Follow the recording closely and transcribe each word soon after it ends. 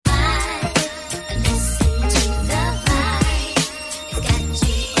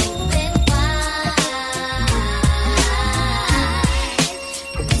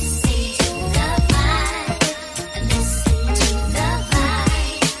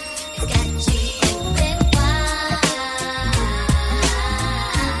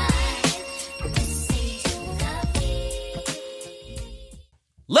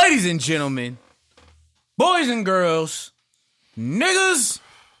Ladies and gentlemen, boys and girls, niggas,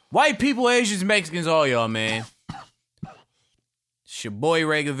 white people, Asians, Mexicans, all y'all, man. It's your boy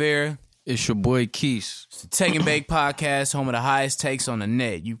Ray Guevara. It's your boy Keese. It's the Take and Bake podcast, home of the highest takes on the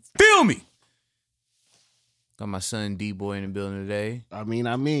net. You feel me? Got my son D-Boy in the building today. I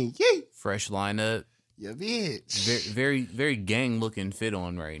mean, yay. Fresh lineup. Yeah, bitch. Very gang-looking fit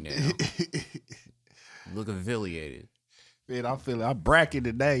on right now. Look affiliated. Man, I'm bracking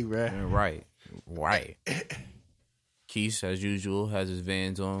today, man. Right. Keese, as usual, has his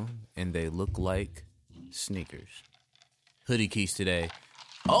Vans on, and they look like sneakers. Hoodie Keese today.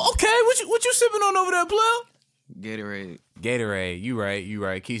 Oh, okay, what you sipping on over there, pleb? Gatorade. You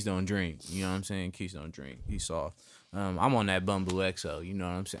right. Keese don't drink. You know what I'm saying? Keese don't drink. He's soft. I'm on that Bumbu XO. You know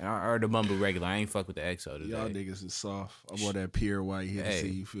what I'm saying? Or the Bumbu regular. I ain't fuck with the XO today. Y'all niggas is soft. I'm on that pure white here to see,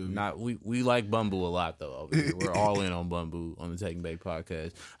 you feel me? We like Bumbu a lot, though, over here. We're all in on Bumbu on the Take and Bake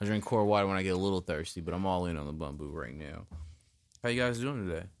podcast. I drink core water when I get a little thirsty, but I'm all in on the Bumbu right now. How you guys doing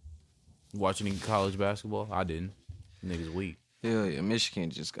today? Watching any college basketball? I didn't. Niggas weak. Hell yeah, Michigan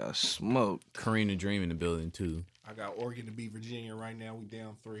just got smoked. Karina Dream in the building, too. I got Oregon to beat Virginia right now. We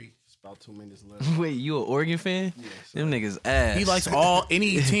down 3. It's about 2 minutes left. Wait, you an Oregon fan? Yes. Them niggas ass. He likes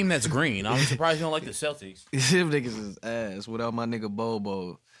any team that's green. I'm surprised you don't like the Celtics. Them niggas is ass without my nigga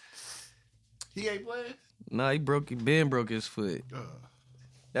Bobo. He ain't playing? Nah, Ben broke his foot.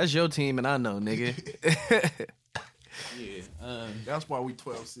 That's your team and I know, nigga. Yeah. That's why we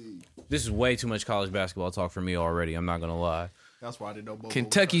 12 seed. This is way too much college basketball talk for me already. I'm not going to lie. That's why I didn't know Bobo.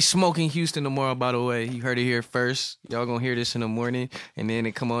 Kentucky smoking Houston tomorrow, by the way. You heard it here first. Y'all gonna hear this in the morning, and then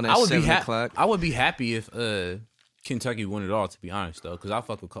it come on at 7 o'clock. I would be happy if Kentucky won it all, to be honest, though, because I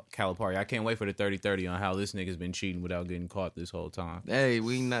fuck with Calipari. I can't wait for the 30-30 on how this nigga's been cheating without getting caught this whole time. Hey,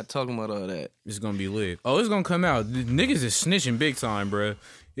 we not talking about all that. It's going to be lit. Oh, it's going to come out. The niggas is snitching big time, bro.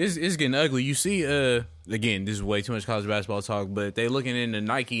 It's getting ugly. You see, again, this is way too much college basketball talk, but they looking into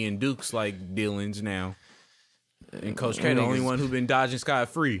Nike and Duke's, like, dealings now. And Coach K, the only one who been dodging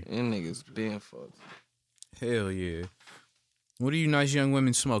scot-free. Them niggas been fucked. Hell yeah. What are you nice young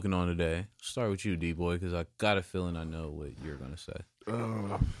women smoking on today? Start with you, D-Boy, because I got a feeling I know what you're going to say.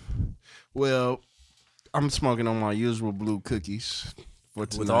 Well, I'm smoking on my usual blue cookies for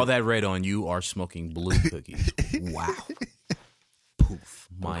tonight. With all that red on, you are smoking blue cookies. Wow. Poof.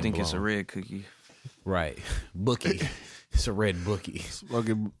 I think it's a red cookie. Right. Bookie. It's a red bookie.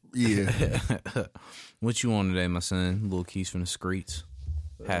 Smoking, yeah. What you on today, my son? Little Keys from the streets.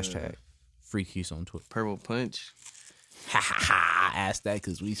 Hashtag free Keys on Twitter. Purple Punch. Ha ha ha. Ask that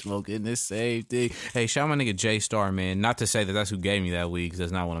because we smoking the same thing. Hey, shout out my nigga J Star, man. Not to say that that's who gave me that weed, because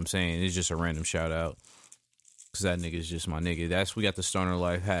that's not what I'm saying. It's just a random shout out. Because that nigga is just my nigga. We got the Stoner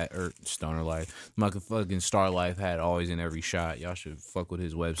Life hat, or Stoner Life. My fucking Star Life hat always in every shot. Y'all should fuck with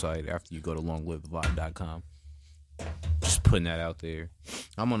his website after you go to longlivevibe.com. Just putting that out there.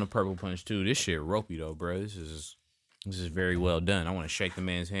 I'm on the Purple Punch too. This shit ropey though, bro. This is very well done. I want to shake the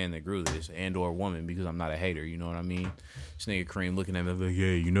man's hand that grew this, and or woman, because I'm not a hater. You know what I mean? This nigga Cream looking at me like,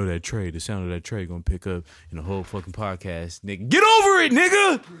 yeah, you know that tray. The sound of that tray gonna pick up in the whole fucking podcast, nigga. Get over it,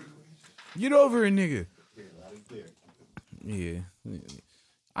 nigga. Get over it, nigga. Yeah.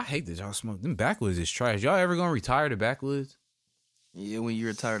 I hate this. Y'all smoke. Them backwoods is trash. Y'all ever gonna retire the backwoods? Yeah, when you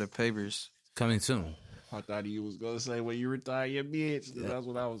retire the papers. Coming soon. I thought you was going to say when you retire your bitch. That's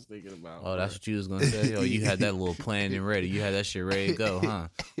what I was thinking about. Oh, that's what you was going to say? Oh, you had that little plan and ready. You had that shit ready to go, huh?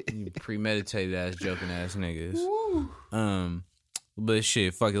 You premeditated ass, joking ass niggas. Woo. But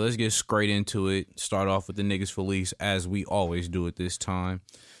shit, fuck it. Let's get straight into it. Start off with the niggas Felice, as we always do at this time.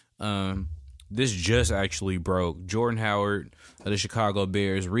 This just actually broke. Jordan Howard of the Chicago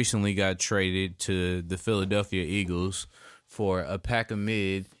Bears recently got traded to the Philadelphia Eagles for a pack of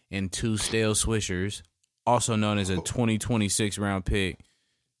mid and 2 stale swishers, also known as a 2026 round pick.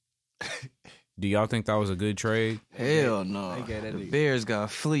 Do y'all think that was a good trade? Hell no. The Bears got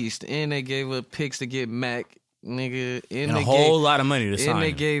fleeced, and they gave up picks to get Mac, nigga. And a whole lot of money to sign. And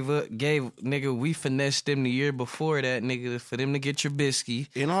they gave nigga, we finessed them the year before that, nigga, for them to get Trubisky.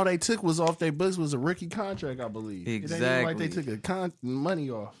 And all they took was off their books was a rookie contract, I believe. Exactly. It ain't like they took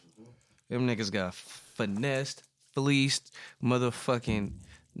money off. Them niggas got finessed, fleeced, motherfucking...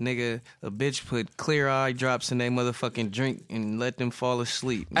 Nigga, a bitch put clear eye drops in their motherfucking drink and let them fall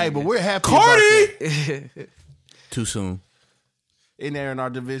asleep. Nigga. Hey, but we're happy Cardi! about that. Too soon. In there in our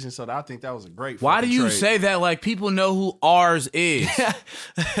division, so I think that was a great Why do you trade. say that like people know who ours is?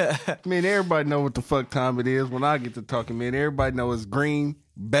 I mean, everybody know what the fuck time it is when I get to talking, man. Everybody know it's Green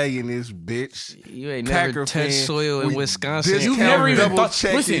Bay in this bitch. You ain't Packer never touched fan. soil in Wisconsin. You've never even double thought.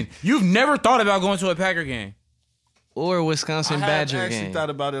 check Listen, it. you've never thought about going to a Packer game. or Wisconsin I Badger have actually game. thought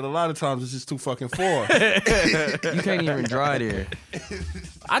about it a lot of times. It's just too fucking far. You can't even drive there.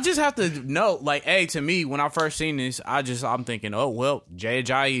 I just have to know, like, hey, to me, when I first seen this, I'm thinking, oh well, Jay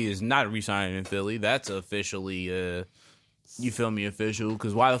Ajayi is not re-signing in Philly. That's officially, you feel me, official.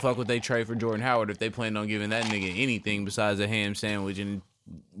 Because why the fuck would they trade for Jordan Howard if they planned on giving that nigga anything besides a ham sandwich and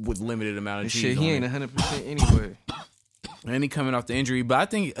with limited amount of cheese? Shit, on he ain't it? 100% anywhere. And he coming off the injury, but I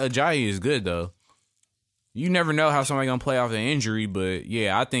think Ajayi is good though. You never know how somebody gonna play off the injury, but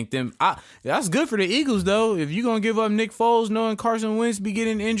yeah, I think that's good for the Eagles though. If you gonna give up Nick Foles, knowing Carson Wentz be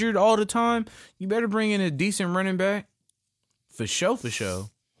getting injured all the time, you better bring in a decent running back. For sure, for sure.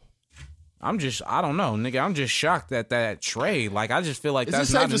 I don't know, nigga. I'm just shocked at that trade. Like, I just feel like Is that's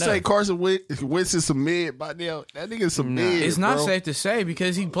it not safe to enough. say Carson Wentz is some mid by now? That nigga's some mid. It's not bro. safe to say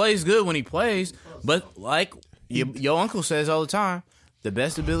because he plays good when he plays, but like your uncle says all the time, the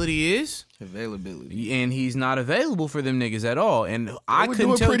best ability is, Availability. and he's not available for them niggas at all. And They I were couldn't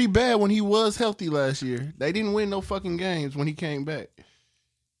doing tell. pretty bad when he was healthy last year. They didn't win no fucking games when he came back.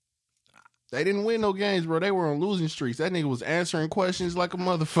 They didn't win no games, bro. They were on losing streaks. That nigga was answering questions like a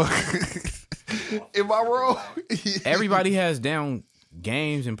motherfucker. Am I wrong? Everybody has down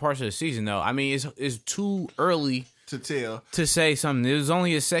games and parts of the season, though. I mean, it's too early to tell. to say something. It was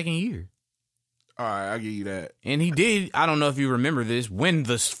only his second year. All right, I'll give you that. And he did, I don't know if you remember this, win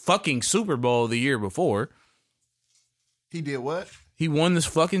the fucking Super Bowl the year before. He did what? He won this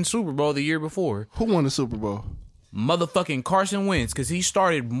fucking Super Bowl the year before. Who won the Super Bowl? Motherfucking Carson Wentz, because he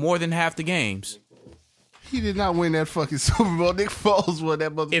started more than half the games. He did not win that fucking Super Bowl. Nick Foles won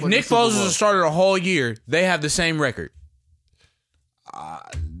that motherfucking If Nick Super Foles Bowl. has started a whole year, they have the same record.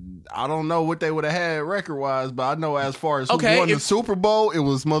 I don't know what they would have had record wise, but I know as far as who Okay, won the if- Super Bowl, it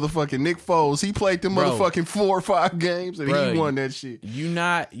was motherfucking Nick Foles. He played them Bro. motherfucking 4 or 5 games and Bro, he won that shit. You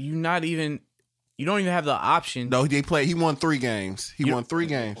don't even have the option. No, he won 3 games. He won 3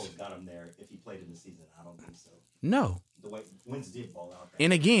 games. Foles got him there. If he played in the season, I don't think so. No. The way Wentz did ball out.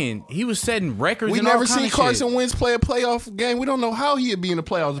 And again, he was setting records. We and all never kind seen of Carson shit. Wentz play a playoff game. We don't know how he'd be in the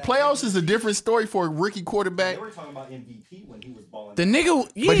playoffs. The playoffs is a different story for a rookie quarterback. They were talking about MVP when he was balling. The nigga,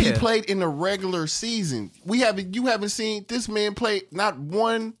 yeah. But he played in the regular season. You haven't seen this man play not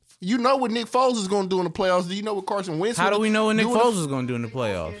one. You know what Nick Foles is going to do in the playoffs. Do you know what Carson Wentz? How do we know what Nick doing? Foles is going to do in the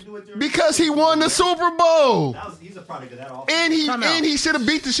playoffs? Because he won the Super Bowl. He's a product of that offense. And Time out. he should have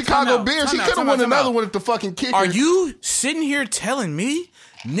beat the Chicago out. Bears. He Time out. could have Time won out. Time another out. one at the fucking kicker. Are you sitting here telling me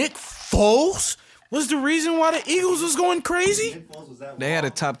Nick Foles was the reason why the Eagles was going crazy? Nick Foles was that They had a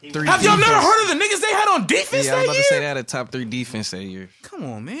raw. top 3 Have y'all defense. never heard of the niggas they had on defense Yeah, I was that about to say year? they had a top 3 defense that year. Come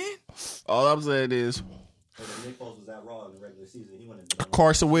on, man. All I'm saying is Nick Foles was that raw in the regular season. He wouldn't have been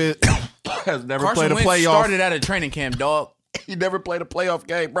Carson Wentz has never Carson played a Wentz playoff. started at a training camp, dog. He never played a playoff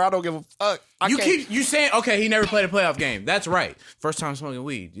game, bro. I don't give a fuck. You saying okay? He never played a playoff game. That's right. First time smoking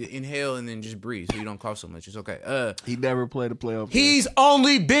weed. Inhale and then just breathe so you don't cough so much. It's okay. He never played a playoff game. He's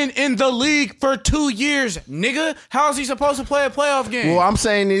only been in the league for 2 years, nigga. How is he supposed to play a playoff game? Well, I'm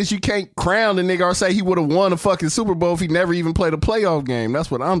saying is you can't crown the nigga or say he would have won a fucking Super Bowl if he never even played a playoff game.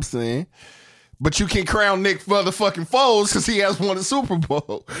 That's what I'm saying. But you can crown Nick motherfucking Foles because he has won a Super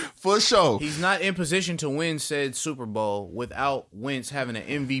Bowl. For sure. He's not in position to win said Super Bowl without Wentz having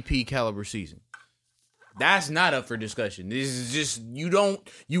an MVP caliber season. That's not up for discussion. This is just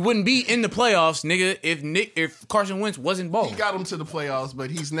you wouldn't be in the playoffs, nigga, if Carson Wentz wasn't He balling. got him to the playoffs, but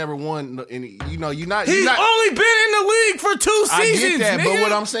he's never won any. You know, He's not, only been in the league for 2 I seasons, get that, nigga. but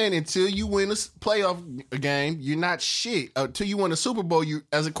what I'm saying, until you win a playoff game, you're not shit. Until you win a Super Bowl, you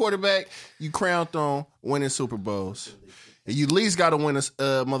as a quarterback, you crowned on winning Super Bowls. And you at least got to win a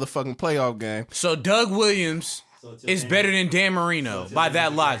motherfucking playoff game. So Doug Williams is better than Dan Marino by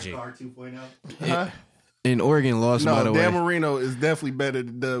that logic. Carr 2.0. And Oregon lost, by No, the Dan way. Marino is definitely better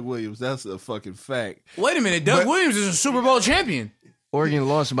than Doug Williams. That's a fucking fact. Wait a minute, Doug But- Williams is a Super Bowl champion. Oregon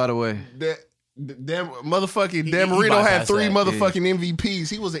lost, by the way. Dan motherfucking He Dan Marino had bypassed 3 that, motherfucking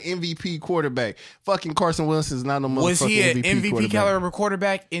MVPs. He was an MVP quarterback. Fucking Carson Wentz is not no motherfucking Was he an MVP, MVP quarterback. caliber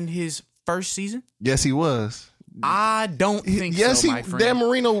quarterback in his first season? Yes, he was. I don't think Yes, so, my friend. Dan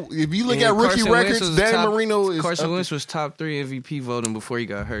Marino. If you look And at rookie Carson Wentz records, was Dan top- Marino is. Carson up Wentz was top 3 MVP voting before he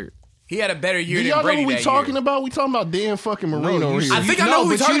got hurt. He had a better year Do than y'all know Brady what we that talking year. about? We talking about Dan fucking Marino. you here. I think I know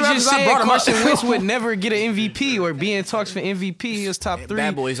who we but talking you about just because I said brought him up. Carson Wentz would never get an MVP or be in talks for MVP. He was top 3.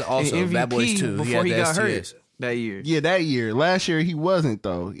 Bad Boys also. in MVP Bad Boys too. before he got hurt. that year. Yeah, that year. Last year he wasn't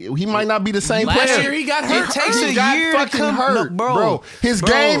though. He might not be the same Last player. year he got hurt. It takes He a got year to fucking come, hurt, no, bro. His Bro,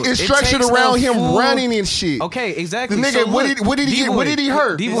 game is it structured takes around the him full- running and shit. Okay, exactly. The nigga, So what look, did he get? What did he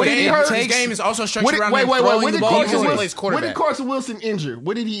hurt? D-Boy, What did he it hurt? takes- His game is also What structured did, around wait, him wait, throwing wait. What the did ball Carson because he plays Wilson? What quarterback. did Carson Wilson injure?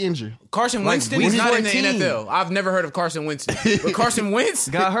 What did he injure? Carson Winston week is not in the 14. NFL. I've never heard of Carson Winston. But Carson Wentz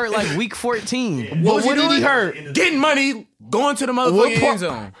got hurt like week 14. What he did he doing? hurt? getting money, going to the What motherfucking part- end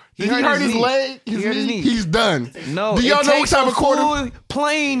zone. Did he hurt his knee. leg? He hurt his knee. He's done. No, Do y'all it know what takes type a of quarter? full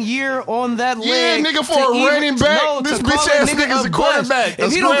playing year on that Yeah, leg. nigga, for to a even- running back, no, this to bitch call ass nigga nigga's a bust. quarterback.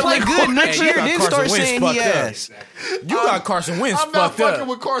 If A he don't play scrambling good next Hey, year, you got then Carson start Wentz saying he fucked up. ass. You got Carson Wentz I'm not fucked fucking up.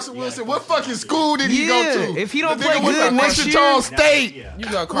 with Carson Wilson. What fucking school did he Yeah, go to? if he don't The play nigga went good to next Wichita year- State. Yeah. You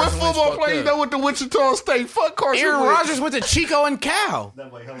got What Carson Wentz football fucked player you up. know with the Wichita State? Fuck Carson Aaron Wentz. Rodgers went to Chico and Cal. That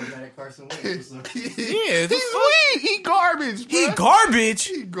boy hell was that at Carson Wentz. Yeah, He's weak. He garbage. he bruh. garbage.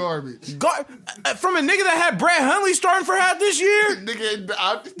 He garbage. From a nigga that had Brad Hundley starting for half this year. Nigga,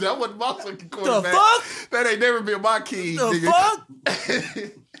 that wasn't my fucking quarterback. fuck? That ain't never been my key. The nigga. fuck?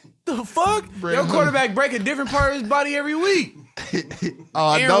 The fuck? Brad Your Hundley. quarterback break a different part of his body every week. Aaron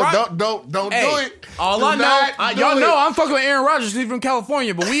Don't Hey, do it. all Do I know, not do y'all it. know I'm fucking with Aaron Rodgers. He's from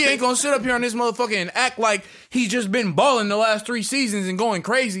California, but we ain't gonna sit up here on this motherfucker and act like he's just been balling the last 3 seasons and going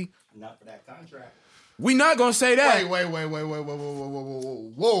crazy. Not for that contract. We not gonna say that. Wait.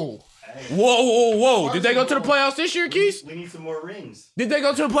 Whoa. Hey, Whoa. Did they go to the playoffs this year, Keith? we need some more rings. Did they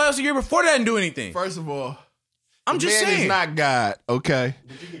go to the playoffs the year before that and do anything? First of all, I'm just man saying. is not God, okay?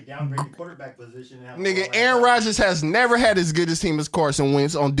 Did you get downgraded quarterback position? And have Nigga, all Aaron that? Rodgers has never had as good a team as Carson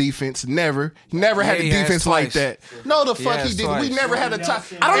Wentz on defense. Never. Never had a he has defense like twice. that. No, the fuck has he didn't. We twice. never had a top.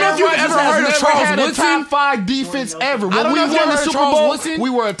 I don't know Aaron if you've Rodgers ever has heard of never Charles had a Woodson. top 5 defense ever. I When don't we know if you won the heard of Super Charles Bowl, Woodson we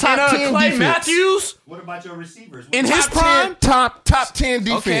were a top and 10 Clay defense. Matthews What about your receivers? in his Top prime. 10, top 10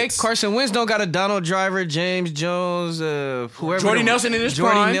 defense. Okay, Carson Wentz don't got a Donald Driver, James Jones, whoever. Jordy Nelson in his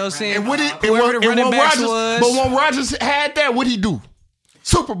Jordy prime. Nelson. And what it, and whoever when, the and running when backs Rodgers, was. but when Rodgers had that, what'd he do?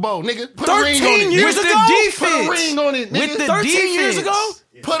 Super Bowl, nigga. Put a ring on 13 it. years With ago? the defense. Put a ring on it, nigga. With the 13 years defense.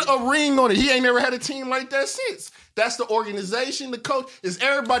 ago? Put a ring on it. He ain't never had a team like that since. That's the organization, the coach. It's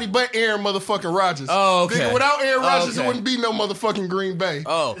everybody but Aaron motherfucking Rodgers. Oh, okay. Nigga, without Aaron Rodgers, okay. it wouldn't be no motherfucking Green Bay.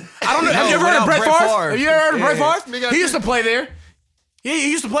 Oh, I don't know. Have No, you ever heard of without Brett Brett Favre? Favre. Have you ever heard of Brett Yeah. Favre? Nigga, He used to play there. He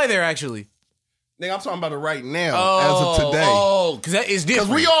used to play there actually. Nigga, I'm talking about it right now, as of today. Oh, because that is Because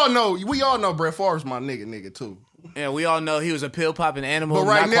different. we all know Brett Favre's my nigga too. Yeah, we all know he was a pill popping animal. But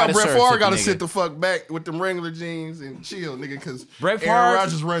right not now, quite a Brett surf Favre type got to nigga. sit the fuck back with them Wrangler jeans and chill, nigga, because Brett Aaron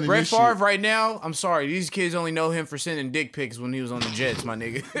Rodgers running Brett this Favre shit. right now, I'm sorry. These kids only know him for sending dick pics when he was on the Jets, my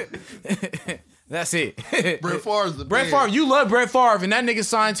nigga. That's it. Brett Favre's the Brett man. Favre, you love Brett Favre, and that nigga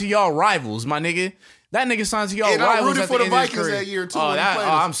signed to y'all rivals, my nigga. That nigga signed to y'all And I rivals rooted at for the the end of his Vikings career. that year too. Oh, when he that, played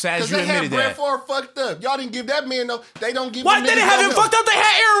oh us. I'm sad 'Cause you they had admitted Brett that. Favre fucked up. Y'all didn't give that man no. They don't give. Why them did they niggas have no him help. fucked up? They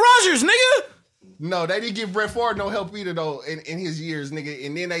had Aaron Rodgers, nigga. No, they didn't give Brett Favre no help either though in his years, nigga.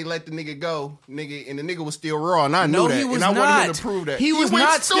 And then they let the nigga go, nigga, and the nigga was still raw. And I No, knew that. he was and I wanted him not. to prove that. He was went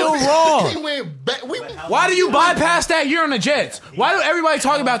not still stupid. raw. He went back. Why do you bypass that year on the Jets? Why do everybody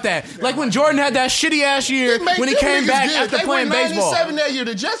talk about that? Like when Jordan had that shitty ass year when he came back after playing baseball. 9-7 that year.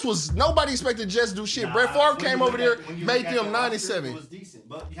 The Jets was nobody expected the Jets to do shit. Brett Favre came over there, made them 9-7. It was decent,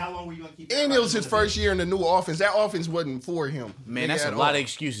 but how long were you gonna keep? And it was his first year in the new offense. That offense wasn't for him. Man, Nigga, that's a at lot all. of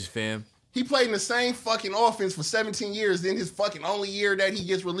excuses, fam. He played in the same fucking offense for 17 years. Then his fucking only year that he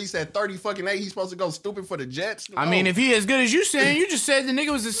gets released at 30 fucking 8, he's supposed to go stupid for the Jets. I mean, if he as good as you saying, you just said the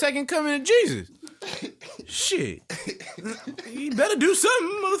nigga was the second coming of Jesus. Shit. You better do something,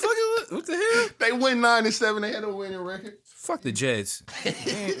 motherfucker. What the hell? they win 9-7, they had a winning record. Fuck the Jets.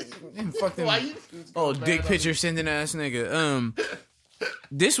 Man, fuck them. Why you- Oh, dick picture sending ass nigga.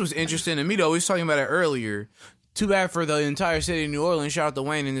 This was interesting to me though. We was talking about it earlier. Too bad for the entire city of New Orleans. Shout out to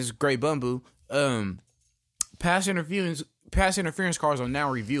Wayne and this great bumbu. Pass interference calls are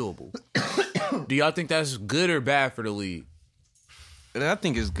now reviewable. Do y'all think that's good or bad for the league? I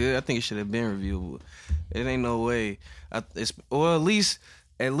think it's good. I think it should have been reviewable. It ain't no way. Or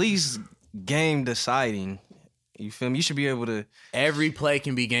at least game deciding. You feel me? You should be able to. Every play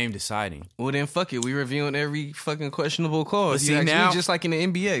can be game deciding. Well, then fuck it. We reviewing every fucking questionable call. But If see, you ask me, now- just like in the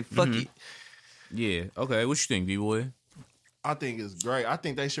NBA. Fuck it. Yeah. Okay. What you think, D-Boy? I think it's great. I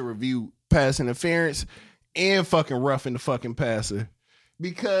think they should review pass interference and fucking roughing the fucking passer.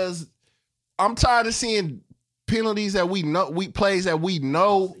 Because I'm tired of seeing penalties that plays that we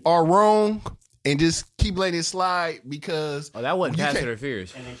know are wrong and just keep letting it slide because Oh, that wasn't you pass can't-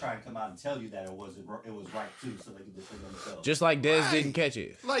 interference. And they try and come out and tell you that it was right too, so they can defend themselves. Just like Dez Right. didn't catch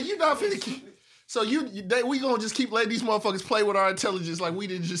it. Like, you're not finna keep. So we gonna just keep letting these motherfuckers play with our intelligence like we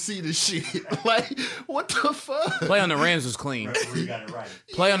didn't just see this shit. Like, what the fuck? Play on the Rams was clean. Referee got it right.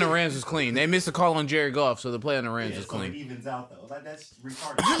 Play on the Rams was clean. They missed a call on Jared Goff, so the play on the Rams was So it clean. evens out though. Like, that's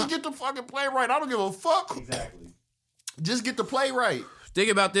retarded. Just get the fucking play right. I don't give a fuck. Exactly. Just get the play right. Thing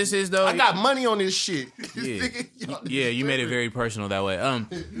about this is though, I got money on this shit. Yeah. Yeah, you made it very personal that way.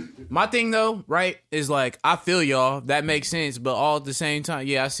 My thing though, right, is like I feel y'all. That makes sense, but all at the same time,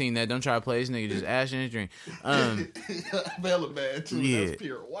 yeah, I seen that. Don't try to play this nigga just ash in his drink. Bella man too. Yeah. That's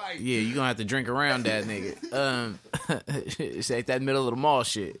pure white. Yeah, you gonna have to drink around that nigga. It's ain't that middle of the mall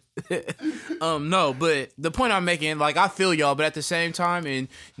shit. No, but the point I'm making, like, I feel y'all, but at the same time, and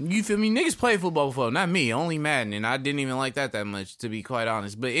you feel me, niggas played football before, not me, only Madden, and I didn't even like that much, to be quite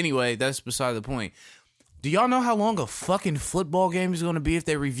honest. But anyway, that's beside the point. Do y'all know how long a fucking football game is going to be if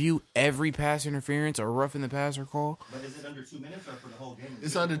they review every pass interference or roughing the passer call? But is it under 2 minutes or for the whole game?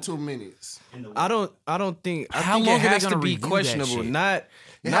 It's under 2 minutes. I don't think. I How think long it are they has to gonna be review that questionable. shit?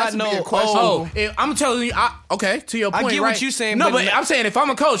 It has to be a Oh, questionable. I'm telling you, okay, to your point, I get right? what you're saying, No, but but I'm saying if I'm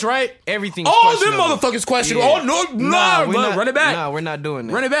a coach, right? Everything's All them questionable. motherfuckers questionable. Yeah. Oh, no, we're not, run it back. Nah, we're not doing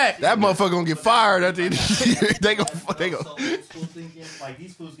that. Run it back. That motherfucker gonna get fired at the end of the year. They go. So old school thinking, like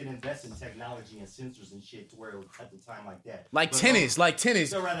these fools can invest in technology and sensors and shit to where it was at the time like that. Like But tennis.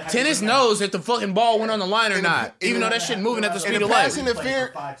 Still rather have Tennis you knows if the fucking ball went on the line or In not, the- even in though the- that shit moving at the speed in of the light. passing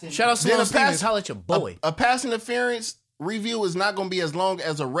interference. Shout out to Then Sloan a Stevens. pass- Holla at your boy. A pass interference review is not gonna be as long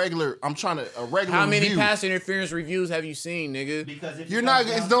as a regular. A regular. How many review. pass interference reviews have you seen, nigga? Because if You're not.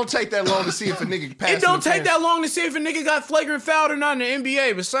 It don't take that long to see if a nigga pass. It don't take that long to see if a nigga got flagrant fouled or not in the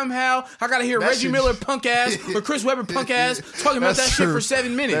NBA, but somehow I gotta hear That Reggie shit- Miller punk ass or Chris Webber punk ass talking about that That's shit true. for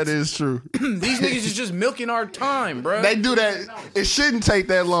 7 minutes. That is true. These niggas is just milking our time, bro. They do that. It shouldn't take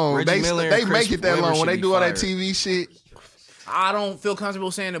that long. Reggie Miller and They Chris make it that Webber long when should they be do all that fired. TV shit. I don't feel comfortable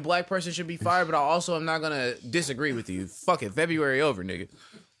saying a black person should be fired, but I also am not gonna disagree with you. Fuck it, February over, nigga.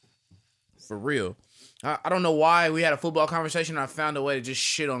 For real. I don't know why we had a football conversation and I found a way to just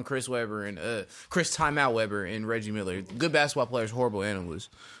shit on Chris Webber and Chris Timeout Webber and Reggie Miller. Good basketball players, horrible animals.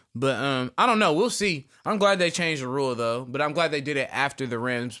 But I don't know. We'll see. I'm glad they changed the rule though, but I'm glad they did it after the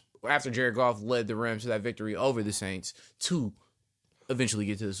Rams, after Jared Goff led the Rams to that victory over the Saints to eventually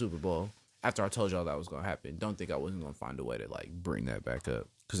get to the Super Bowl. After I told y'all that was gonna happen, don't think I wasn't gonna find a way to like bring that back up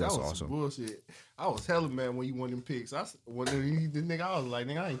because that's That was awesome. some bullshit. I was telling man when you won them picks. When the nigga, I was like,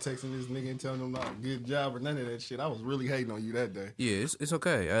 nigga, I ain't texting this nigga and telling him not a good job or none of that shit. I was really hating on you that day. Yeah, it's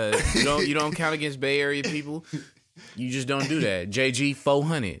okay. You don't count against Bay Area people. You just don't do that. JG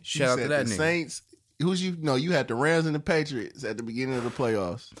 400. Shout You out to said that the nigga. Saints. Who's you? No, you had the Rams and the Patriots at the beginning of the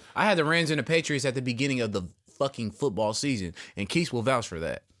playoffs. I had the Rams and the Patriots at the beginning of the fucking football season, and Keith will vouch for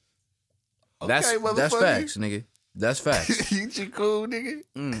that. That's motherfucker. facts, nigga. That's facts. You cool, nigga.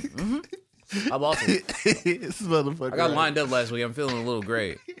 I'm awesome. This motherfucker. I got right. lined up last week. I'm feeling a little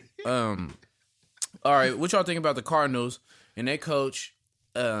great. All right, what y'all think about the Cardinals and their coach?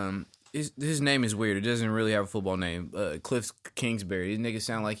 His name is weird. It doesn't really have a football name. Cliff Kingsbury. These niggas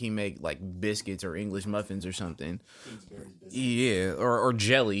sound like he make like biscuits or English muffins or something. Yeah, or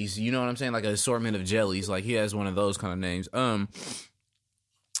jellies. You know what I'm saying? Like an assortment of jellies. Like he has one of those kind of names.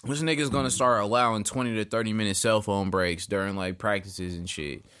 This nigga's gonna start allowing 20 to 30 minute cell phone breaks during like practices and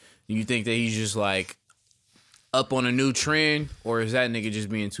shit. You think that he's just like up on a new trend, or is that nigga just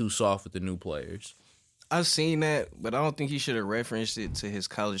being too soft with the new players? I've seen that, but I don't think he should have referenced it to his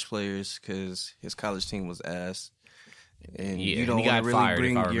college players because his college team was ass. And Yeah, you and don't he want got to really fired, if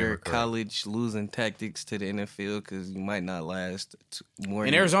bring I remember your correct. college losing tactics to the NFL because you might not last more.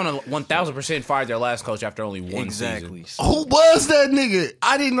 And than- Arizona 1,000% fired their last coach after only one exactly. season. Who was that nigga?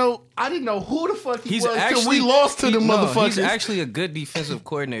 I didn't know who the fuck he He's was till actually we lost to the motherfuckers. He's actually a good defensive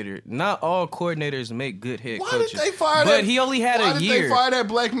coordinator. Not all coordinators make good head Why coaches. did they fire but that? he only had why a did year. they fire that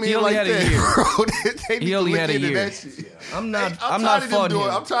black man He only like had a that, year. bro? They need He to only look had a into year. that shit. I'm not. Hey, I'm not faulting him.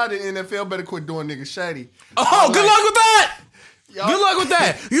 I'm tired of the NFL. Better quit doing niggas shady. Oh, good luck with that! Y'all- Good luck with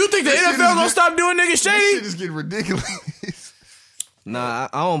that. You think the This shit NFL is gonna just- stop doing niggas This shit shady? is getting ridiculous. Nah,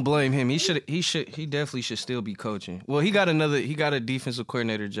 I don't blame him. He definitely should still be coaching. Well, he got a defensive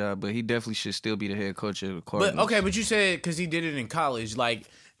coordinator job, but he definitely should still be the head coach of the Cardinals. But okay, but you said because he did it in college. Like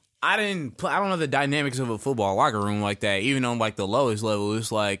I don't know the dynamics of a football locker room like that. Even on like the lowest level,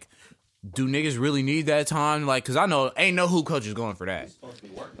 it's like, do niggas really need that time? Like, because I know ain't no who coach is going for that.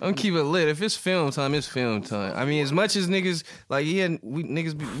 I'm keep it lit. If it's film time, it's film time. I mean, as much as niggas like we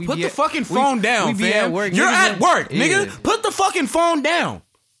Put be the at- fucking phone down, we be fam. at work. You're Niggas at work, yeah. nigga. Put the fucking phone down.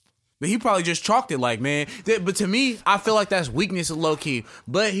 But he probably just chalked it like, man. But to me, I feel like that's weakness low key.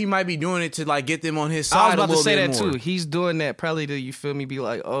 But he might be doing it to like get them on his side. I was about a little to say bit that more. too. He's doing that probably to, you feel me, be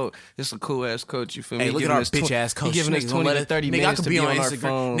like, oh, this is a cool ass coach. You feel me? Hey, He look at giving our us bitch ass coach. He giving us Niggas 20 gonna to let 30 nigga, I minutes could to be on our Instagram.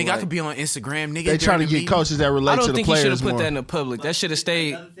 phone. Nigga, I like- could be on Instagram. Nigga, They trying to during the get meet. coaches that relate I to don't the think he should players have put more. that in the public. That should have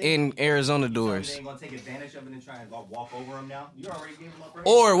stayed Another thing, in Arizona you tell me doors. They ain't gonna take advantage of it and try and walk over him now. You already gave him up. Right?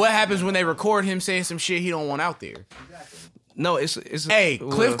 Or what happens when they record him saying some shit he don't want out there? No, it's Hey,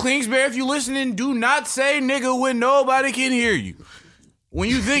 Cliff Kingsbury, if you listening, do not say nigga when nobody can hear you. When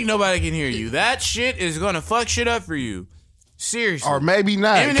you think nobody can hear you, that shit is gonna fuck shit up for you. Seriously. Or maybe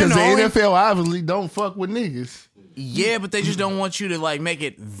not, Eminem because the the only- NFL obviously don't fuck with niggas. Yeah, but they just don't want you to like make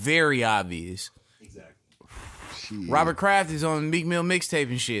it very obvious. Exactly. Robert Kraft is on Meek Mill mixtape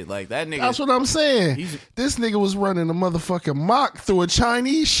and shit. Like that nigga. That's what I'm saying. He's- This nigga was running a motherfucking mock through a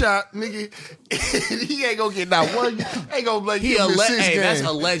Chinese shop, nigga. He ain't gonna get not one. Ain't gonna like He him in 6 hey, games. that's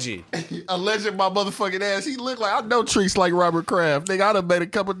alleged. Alleged my motherfucking ass. He look like I know tricks like Robert Kraft. Nigga, I'd have made a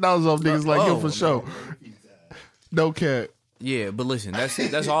couple dollars off niggas like him Oh, for sure. No cat. Yeah, but listen,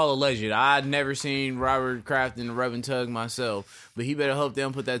 that's all alleged. I'd never seen Robert Kraft in the Rub and Tug myself, but he better hope they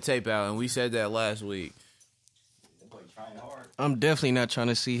don't put that tape out. And we said that last week. That boy trying hard. I'm definitely not trying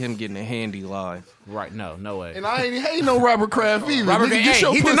to see him getting a handy live. Right? No way. And I ain't hating no Robert Kraft either. Robert Nigga, Kraft, get hey,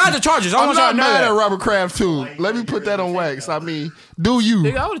 your he pussy. denied the charges. I I'm want y'all not to know mad that. at Robert Kraft too. Let me put that on wax. I mean, do you?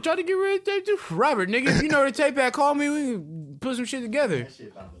 Nigga, I would have tried to get rid of the tape too. Robert, nigga, if you know the tape had call me, we can put some shit together. That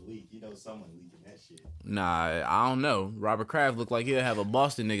shit about to leak. You know someone leaking that shit. Nah, I don't know. Robert Kraft looked like he'll have a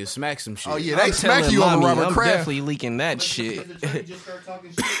Boston nigga smack some shit. Oh yeah, they I'm smack telling you over mommy, Robert I'm Kraft. definitely leaking that But shit. the attorney just start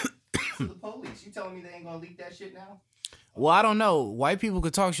talking shit to the police. You telling me they ain't gonna leak that shit now? Well, I don't know. White people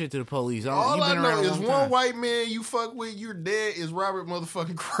could talk shit to the police. All You've I been know around a is long one time. white man you fuck with, you're dead, is Robert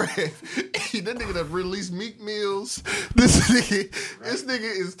motherfucking Kraft. That nigga that released Meek Mills. This nigga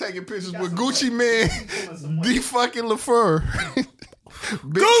is taking pictures with Gucci Man, the fucking LaFleur.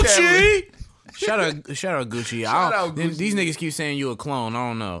 Big Cadillac. Gucci. Shout out Gucci. Shout out Gucci. These niggas keep saying you a clone. I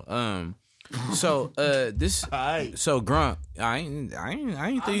don't know. So this. Aight. So Grunt. I ain't these I know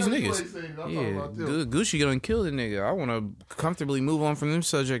you niggas. ain't saying that. I'm talking about them. Gucci gonna kill the nigga. I want to comfortably move on from this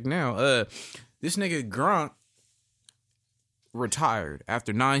subject now. This nigga Grunt retired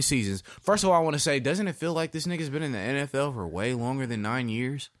after 9 seasons. First of all, I want to say, doesn't it feel like this nigga's been in the NFL for way longer than 9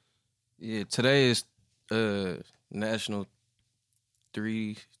 years? Yeah, today is National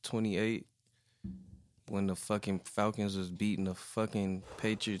 328 when the fucking Falcons was beating the fucking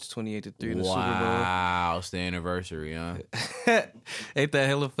Patriots 28-3 in the Wow, it's the anniversary, huh? Super Bowl. Ain't that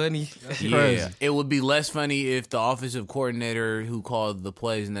hella funny? Yeah, it would be less funny if the offensive coordinator who called the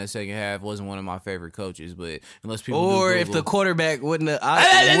plays in that second half wasn't one of my favorite coaches. But unless people, Or do if the Google- quarterback would have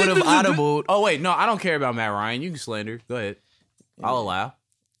audibled. Oh wait, no, I don't care about Matt Ryan. You can slander. Go ahead, I'll allow.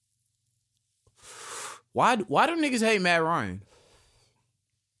 Why do niggas hate Matt Ryan?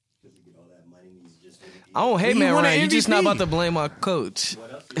 Because he get all that money and he's just. I don't hate He Matt won an Ryan. You just not MVP. about to blame our coach.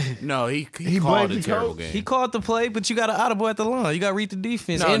 What else? No, he blamed called a the terrible coach. game. He called the play, but you got an audible at the line. You got to read the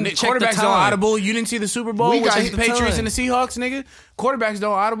defense. No, and Nick, check the quarterbacks time. don't audible. You didn't see the Super Bowl We with got the hit the Patriots time. and the Seahawks, nigga. Quarterbacks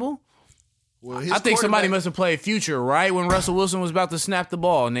don't audible. Well, his I think somebody quarterback- must have played Future right when Russell Wilson was about to snap the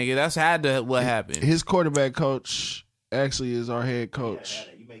ball, nigga. That's had to what happened. His quarterback coach actually is our head coach.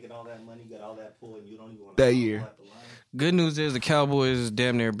 You making all that money, you got all that pull, and you don't even want That year. Good news is the Cowboys is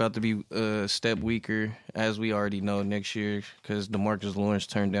damn near about to be a step weaker, as we already know, next year, because DeMarcus Lawrence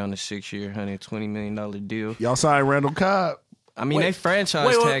turned down a 6-year, $120 million deal. Y'all signed Randall Cobb. I mean, Wait, they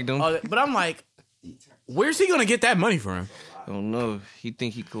franchise tagged him. But I'm like, where's he gonna get that money from? I don't know. He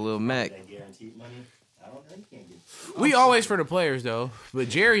think he could Lil Mac. That guaranteed money. I don't know. You can't get. We always for the players though, but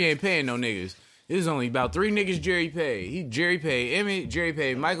Jerry ain't paying no niggas. There's only about 3 niggas Jerry paid. Jerry paid Emmett, Jerry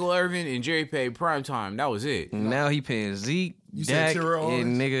paid Michael Irvin, and Jerry paid Primetime. That was it. Now he paying Zeke, You said Dak, Terrell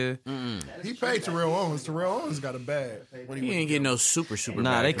and Owens? nigga. He paid Terrell Owens. Terrell Owens got a bag. He ain't getting no super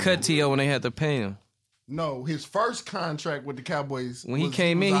Nah, bag they from cut him. T.O. when they had to pay him. No, his first contract with the Cowboys. When he was-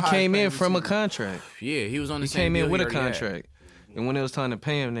 came was in, a he high came in paid from a receiver. contract. Yeah, he was on the He same came in deal with he a already had. contract. And when it was time to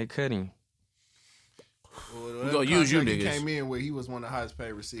pay him, they cut him. Well, We gonna use you contract he niggas. came in where he was one of the highest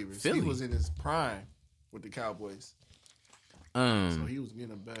paid receivers. Philly. He was in his prime with the Cowboys, so he was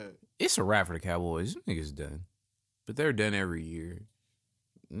getting a bag. It's a wrap for the Cowboys. Them niggas done, but they're done every year.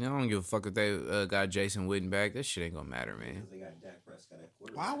 I don't give a fuck if they got Jason Witten back. That shit ain't gonna matter, man. They got Dak Prescott at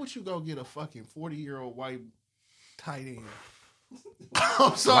quarterback. Why would you go get a fucking 40-year-old white tight end?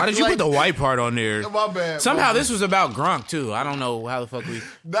 I'm sorry. Why did you put the white part on there? My bad. Somehow bro. this was about Gronk too. I don't know how the fuck we.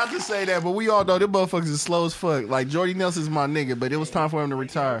 Not to say that, but we all know them motherfuckers is slow as fuck. Like Jordy Nelson's my nigga, but it was time for him to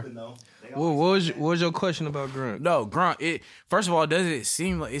retire. Open, though. They What was your question about Gronk? No, Gronk. First of all, it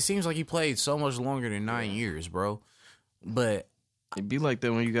seems like he played so much longer than 9 years, bro. But It be like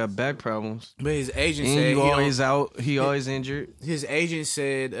that when you got back problems. But his agent And said you always out. He always injured. His agent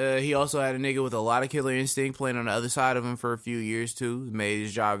said he also had a nigga with a lot of killer instinct playing on the other side of him for a few years too. Made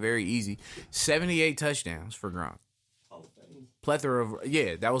his job very easy. 78 touchdowns for Gronk. Plethora of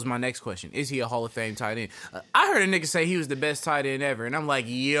that was my next question. Is he a Hall of Fame tight end? I heard a nigga say he was the best tight end ever, and I'm like,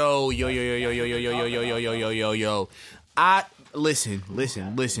 yo. I listen. Who's the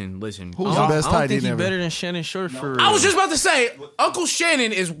best I don't tight think end he's ever? better than Shannon Short for real. I was just about to say, Uncle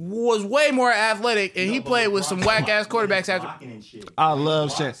Shannon was way more athletic, and he played with some whack ass quarterbacks after. I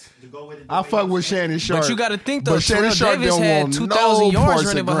love Shannon. I fuck with Shannon Sharp. But you got to think though, But Shannon Terrell Sharp Davis don't had want 2,000 no yards parts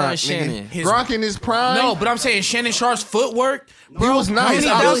running of behind Gronk, Shannon. nigga. Gronk in his prime. No, but I'm saying Shannon Sharp's footwork. He was nice.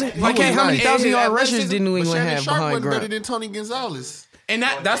 How many thousand-yard rushers did New England have Shannon behind Sharp wasn't better Gronk? than Tony Gonzalez. And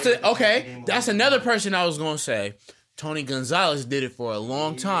that's another person I was gonna say. Tony Gonzalez did it for a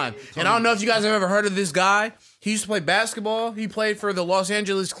long time. And I don't know if you guys have ever heard of this guy. He used to play basketball. He played for the Los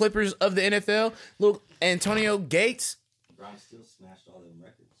Angeles Clippers of the NFL. Look, Antonio Gates. Gronk still smashed all them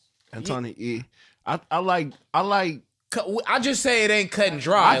records. Antonio E. I like. I just say it ain't cut and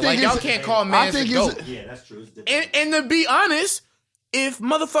dry. I think Like, y'all it's- can't call I man think the it's- GOAT. Yeah, that's true. It's different. And to be honest, if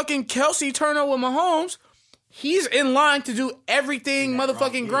motherfucking Kelsey turned over Mahomes, he's in line to do everything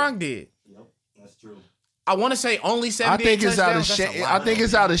motherfucking Gronk did. Yep, that's true. I want to say only I 78 think it's out of. touchdowns. That's a I lot. think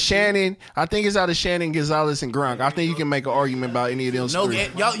it's out of Shannon. I think it's out of Shannon, Gonzalez, and Gronk. I think you can make an argument about any of those No, three.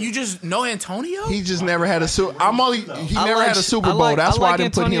 y'all, you just know Antonio? He just never had a Super. He never had a Super Bowl. That's why I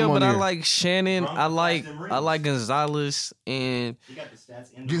didn't put Antonio, him on but I there. like Shannon. I like Gonzalez, and He got the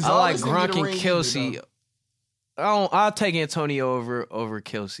stats in Gonzalez I like didn't get a Gronk ring and either, Kelsey. I'll take Antonio over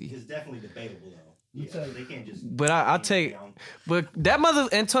Kelsey. It's definitely debatable though. Yeah, they can't just. But I take, but that mother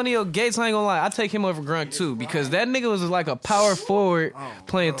Antonio Gates, I ain't gonna lie, I take him over Gronk too because that nigga was like a power forward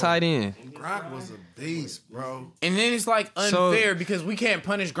playing tight end. Gronk was a beast, bro. And then it's like unfair because we can't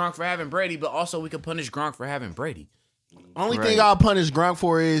punish Gronk for having Brady, but also we can punish Gronk for having Brady. Only thing I'll punish Gronk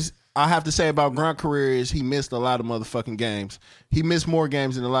for is I have to say about Gronk's career is he missed a lot of motherfucking games. He missed more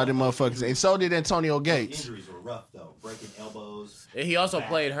games than a lot of them motherfuckers, and so did Antonio Gates. Injuries were rough though, breaking elbows. And he also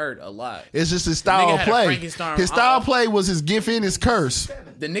played hurt a lot. It's just his style nigga of had a play. Frankenstein His style arm. of play was his gift and his curse.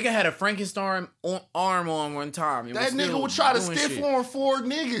 The nigga had a Frankenstein arm on one time. It That was nigga still would try to doing stiff shit. arm 4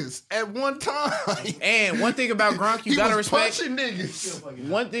 niggas at one time. And one thing about Gronk, you he gotta was respect. punching niggas.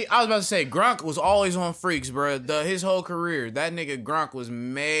 One thing I was about to say, Gronk was always on freaks, bro. His whole career, that nigga Gronk was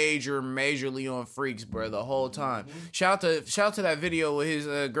majorly on freaks, bro, the whole time. Shout out to that video with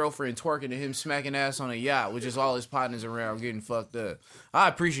his girlfriend twerking and him smacking ass on a yacht, with just all his partners around getting fucked up. I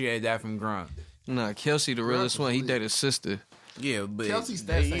appreciate that from Gronk. Nah, Kelsey the realest one. He dated his sister. Yeah, but Kelsey's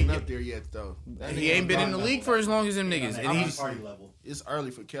stats ain't up there yet, though. he ain't been in the league for as long as them niggas, and he's Party level. It's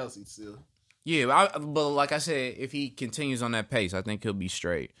early for Kelsey still. yeah. But like I said, if he continues on that pace, I think he'll be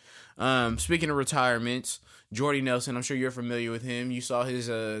straight. Speaking of retirements, Jordy Nelson, I'm sure you're familiar with him. You saw his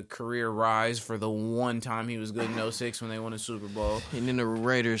career rise for the one time he was good in 06 when they won a Super Bowl. And then the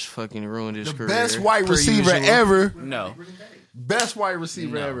Raiders fucking ruined his career. Best wide per receiver usual. ever. No. Best wide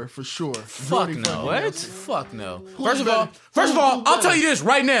receiver No. ever, for sure. Fuck Jordy no. fucking What? Nelson. Fuck no. Who's First of better? all, Who I'll better? tell you this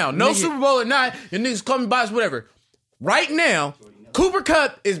right now. No Nigga. Super Bowl or not, your niggas call me biased, whatever. Right now, Cooper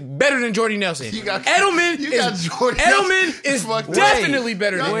Kupp is better than Jordy Nelson. You got- Edelman you got is Jordy Edelman Nelson. is Fuck definitely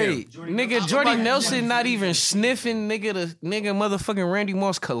better than him. Wait, nigga, Jordy Nelson not even sniffing nigga motherfucking Randy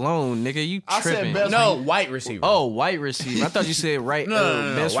Moss cologne, nigga. You I said tripping. best- No, white receiver. Oh, white receiver. I thought you said right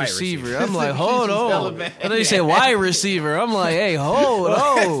No, best white receiver. receiver. I'm like, hold on. Relevant. I thought you said wide receiver. I'm like, hey, hold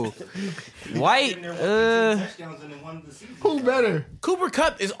on. White, Touchdowns and then won the season. Who better? Cooper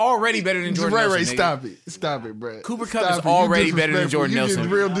Kupp is already better than Jordy Ray Nelson. Ray, nigga. stop it. Stop it, bro. Cooper Kupp Stop is it. You already better than disrespectful. Jordan You Nelson.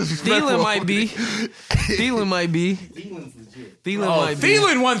 getting real disrespectful. Thielen might be. Thielen might be. Thielen's legit. Thielen Oh, might be.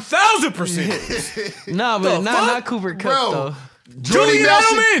 Thielen 1,000%. Nah, but The not fuck? Cooper Kupp Bro. though. Julian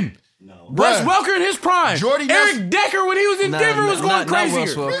Edelman. No. Wes Bruh. Welker in his prime. Jordy Eric Nelson- Decker when he was in Denver was going not crazier.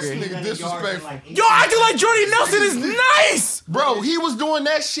 Wes Welker. This nigga disrespectful. Yo, acting like Jordy Nelson is nice. Bro, he was doing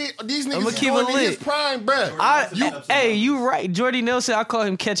that shit. These I'ma niggas keep doing it in his lit. prime, bro. Hey, you right. Jordy Nelson, I call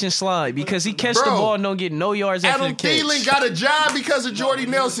him catch and slide because he catch the Bro. ball and don't get no yards after the Adam catch. Thielen got a job because of Jordy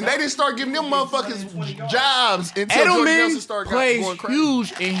Nelson. They didn't start giving them motherfuckers jobs until Jordy Nelson Edelman started plays going crazy.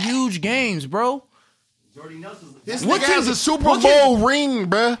 huge in huge games, bro. Jordy Nelson's This What nigga team- has a Super what Bowl ring,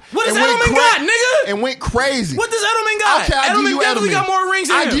 bruh. What does and went Edelman got, nigga? And went crazy. What does Edelman got? Okay, I give Edelman you definitely Edelman. got more rings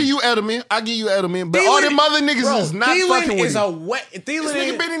than I him. give you Edelman. But all them other niggas Bro, is not Thielen fucking with is him. a wet. This Thielen nigga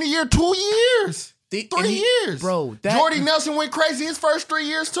is, been in the year 2 years. 3 years, bro. Jordy Nelson went crazy his first 3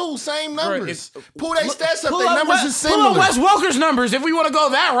 years too. Same numbers. Pull their stats up. Pull Their up numbers is similar. Pull up Wes Welker's numbers if we want to go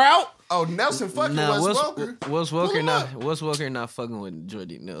that route. Oh, Nelson fucking Nah, Wes Welker. Wes Pull Welker him not. up. Wes Welker not fucking with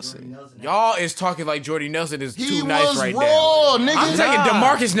Jordy Nelson. Y'all is talking like Jordy Nelson is He too was nice right now. raw, nigga. I'm taking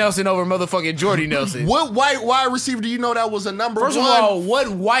DeMarcus Nelson over motherfucking Jordy Nelson. What white wide receiver do you know that was a number First one? of all, what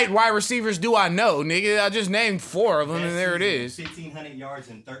white wide receivers do I know, nigga? I just named 4 of them, and there it is. 1,500 yards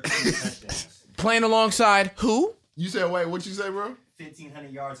and 13 touchdowns. Playing alongside who? You said, wait, what you say, bro?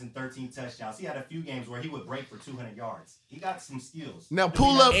 1,500 yards and 13 touchdowns. He had a few games where he would break for 200 yards. He got some skills. Now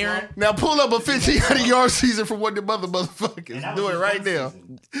pull up Aaron. Now pull up a 1,500 yard season from what the motherfuckers. And that Do was it his right one now.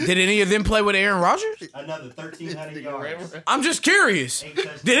 season. Did any of them play with Aaron Rodgers? Another 1,300 yards. I'm just curious. 8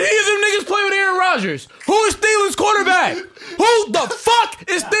 touchdowns. Did any of them niggas play with Aaron Rodgers? Who is Thielens' quarterback? Who the fuck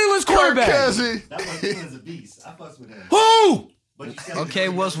is Thielens' Kirk quarterback? Cousins. That one Thielens a beast. I fucks with him. Who? But you said Okay,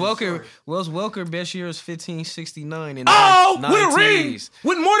 Jordy Wes Nelson's Welker. short. Wes Welker best year is 1569 in Oh, nine with a ring. TDs.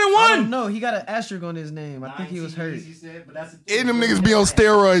 With more than I don't one. know. He got an asterisk on his name. I think he was 9 hurt. TDs, you said, but that's the thing. And them niggas be on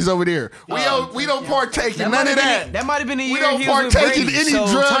steroids over there. We don't partake in none of that. That might have been the year We don't he was with partake in Brady, any so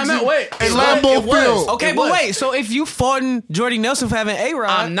drugs time out, wait. in It Lambeau was. Field. Okay, It but was. wait. So if you faulting Jordy Nelson for having A-Rod,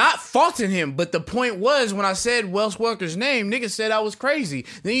 I'm not faulting him, but the point was when I said Wes Welker's name, niggas said I was crazy.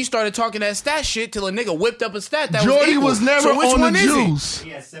 Then you started talking that stat shit till a nigga whipped up a stat that Jordy was was never so which on one the is it? juice. He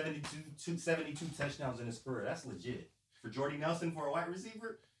had 72 touchdowns in his career. That's legit. For Jordy Nelson, for a wide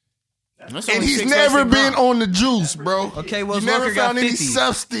receiver, That's And only he's 6 never less than been Gronk. on the juice, bro. Okay, Wes you never Welker got found any 50.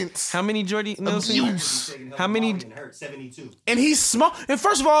 substance. How many Jordy Nelson? Abuse. How many- Hurt 72. And he's small. And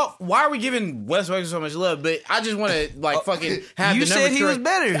first of all, why are we giving Wes Welker so much love? But I just want to fucking have You the number said he was correct.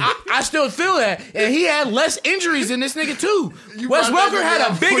 better. I still feel that, and he had less injuries than this nigga too. You Wes brought that Welker nigga had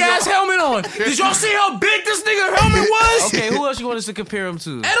out a for big ass your- helmet on. Did y'all see how big this nigga helmet was? Okay, who else you want us to compare him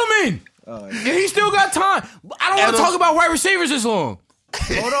to? Edelman. And he still got time. I don't want to talk about wide receivers this long.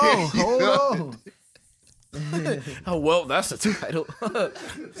 Hold on. Oh, well, that's the title.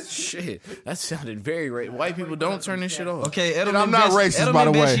 Shit. That sounded very right. White people don't turn this shit off. Okay, Edelman. I'm not racist, by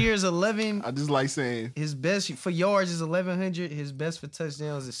the best way. year is 11. I just like saying. His best for yards is 1,100. His best for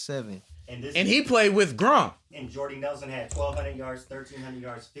touchdowns is 7. And he played with Gronk. And Jordy Nelson had 1,200 yards, 1,300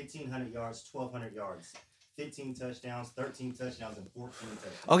 yards, 1,500 yards, 1,200 yards, 15 touchdowns, 13 touchdowns, and 14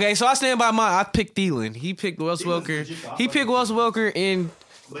 touchdowns. Okay, so I stand by mine. I picked Thielen. He picked Wes Thielen's Welker. legit, though. He picked Wes Welker and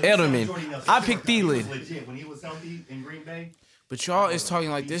But he said Jordy Edelman. Nelson I short, picked though. He was Thielen. legit. When he was healthy in Green Bay, But y'all is talking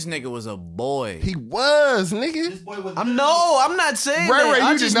like this nigga was a boy. He was, nigga. this boy was. I'm not saying Ray that. Ray,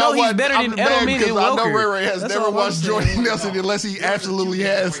 I you just did know not he's watch. better I'm than mad Edelman because and I know Welker. Ray Ray has That's never all I'm watched saying. Jordy Nelson unless he absolutely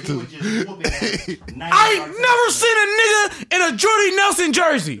has to. I ain't never seen a nigga in a Jordy Nelson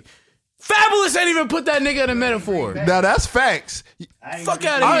jersey. Fabulous ain't even put that nigga in a metaphor. Now that's facts. Fuck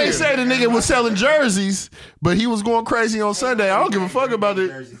outta I here. ain't say the nigga was selling jerseys, but he was going crazy on Sunday. I don't give a fuck about it.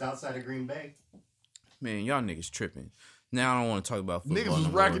 Jerseys outside of Green Bay. Man, y'all niggas tripping. Now I don't want to talk about football. Niggas was no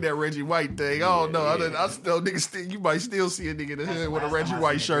more. rocking that Reggie White thing. I don't know. I still niggas still, you might still see a nigga in the hood with a Reggie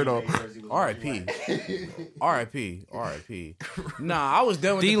White shirt on. R.I.P. R.I.P. R.I.P. Nah, I was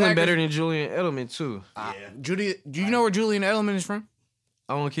done with the Thielen Packers. better than Julian Edelman too. Judy, do you know where Julian Edelman is from?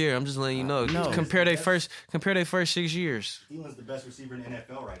 I don't care. I'm just letting you know. No. Compare their first 6 years. Thielen's the best receiver in the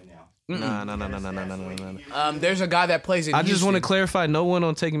NFL right now. No. There's a guy that plays in I just want to Houston. clarify. No one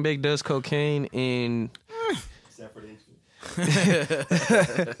on Taking Back does cocaine and Except for the injury.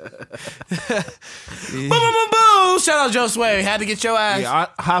 Boom, boom, boom, boom. Shout out Joe Sway. Had to get your ass. Yeah,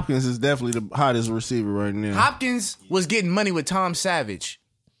 Hopkins is definitely the hottest receiver right now. Hopkins was getting money with Tom Savage.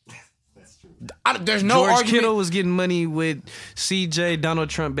 That's true. There's no George argument. Kittle was getting money with CJ Donald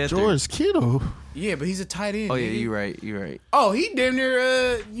Trump better. George Kittle. Yeah, but he's a tight end. Oh yeah, nigga. you're right. Oh, he damn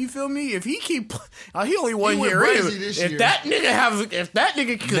near. You feel me? If he keep, he only 1 went year crazy in. this If year. that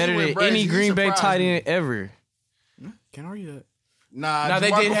nigga could Better went than any Brazy, Green Bay surprised tight me. end ever. Can't argue that. Nah,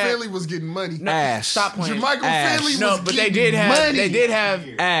 they Jermichael did have- Finley was getting money. Ass. Stop playing. Jermichael Ass. Finley No, was but they getting did have. money. They did have.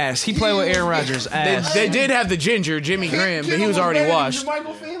 Ass. He played with Aaron Rodgers. Ass. They did have the ginger Jimmy Graham, but he Kittle was already better than washed.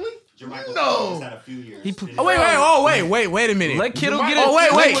 Jermichael Finley? Jermichael No. Finley's had a few years. Wait a minute. Let Kittle Jermichael- get a Oh,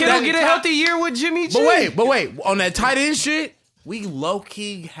 wait, let Kittle that- get a healthy year with Jimmy G. But wait, on that tight end shit, we low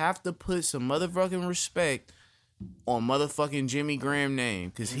key have to put some motherfucking respect on motherfucking Jimmy Graham name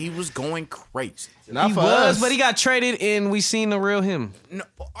because he was going crazy. Not He for was, us. but he got traded and we seen the real him. No,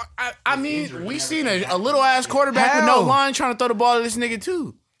 I mean, we seen a little ass quarterback with How? no line trying to throw the ball to this nigga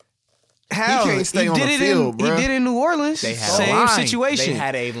too. How? can't stay on did the it field, in, bruh. He did in New Orleans. They had Same a line. situation. They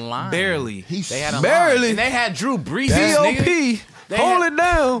had a line. Barely. He's They had a Barely. line. And they had Drew Brees. POP. Nigga. Hold it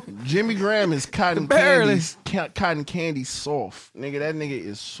down. Jimmy Graham is cotton Barely. candy soft. Nigga, that nigga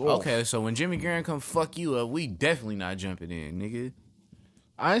is soft. Okay, so when Jimmy Graham come fuck you up, we definitely not jumping in, nigga.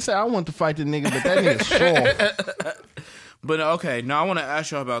 I ain't say I want to fight the nigga, but that nigga soft. But okay, now I want to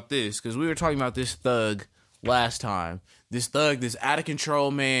ask y'all about this because we were talking about this thug last time. This thug, this out of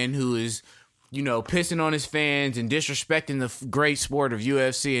control man who is, you know, pissing on his fans and disrespecting the great sport of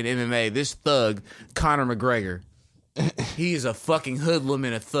UFC and MMA. This thug, Conor McGregor. He is a fucking hoodlum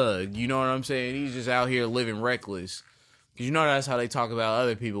and a thug. You know what I'm saying? He's just out here living reckless. Because you know that's how they talk about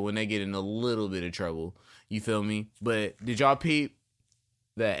other people when they get in a little bit of trouble. You feel me? But did y'all peep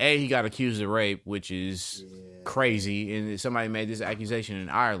that, A, he got accused of rape, which is crazy, and somebody made this accusation in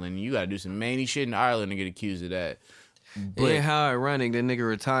Ireland. You got to do some manny shit in Ireland to get accused of that. But Yeah, how ironic that nigga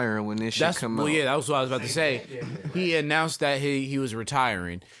retiring when this shit come out. yeah, that was what I was about to say. He announced that he was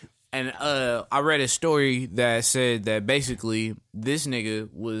retiring. And I read a story that said that basically this nigga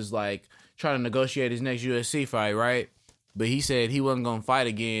was like trying to negotiate his next UFC fight, right? But he said he wasn't going to fight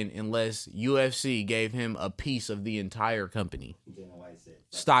again unless UFC gave him a piece of the entire company.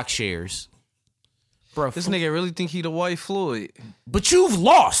 Stock shares. Bro, This nigga really think he the white Floyd. but you've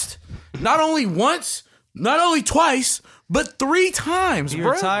lost. Not only once, not only twice, but 3 times, He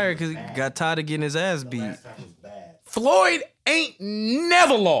bro. retired because he got tired of getting his ass beat. Last time was bad. Floyd ain't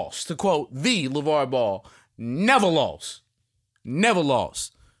never lost, to quote the LeVar Ball. Never lost. Never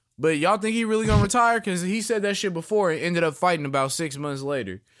lost. But y'all think he really gonna retire? Because he said that shit before and ended up fighting about 6 months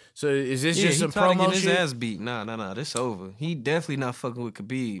later. So is this Yeah, just he some tired of promo getting his shit? ass beat. Nah, this over. He definitely not fucking with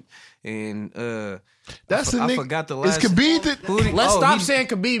Khabib. And That's I the nigga. forgot the last. Is Khabib Let's stop he- saying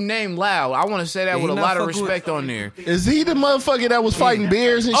Khabib name loud. I want to say that Yeah, with he a not lot of fucking with- respect on there. is he the motherfucker that was fighting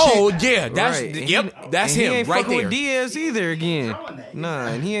bears and Oh shit? yeah, that's Right. And that's and him he ain't right fucking there. with Diaz either again. Nah,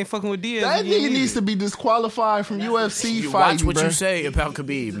 and he ain't fucking with Diaz That again nigga either. needs to be disqualified from UFC You fighting, watch what bro. you say about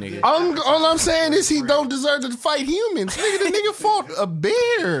Khabib, nigga. All I'm saying is he don't deserve to fight humans. Nigga, the nigga fought a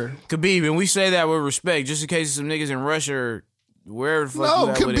bear. Khabib, and we say that with respect, just in case some niggas in Russia or wherever the fuck No, you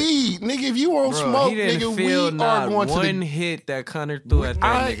at with it. Khabib. Nigga, if you won't Bro, smoke, he didn't nigga, feel we are not going to one the... hit that Conor threw at that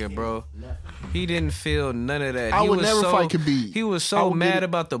I- nigga, bro. He didn't feel none of that. I He would was never so, fight Khabib. He was I so would mad get it.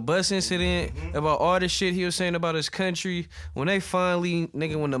 about the bus incident, about all the shit he was saying about his country. When they finally,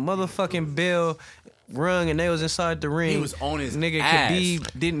 nigga, when the motherfucking bell rung and they was inside the ring, He was on his nigga ass.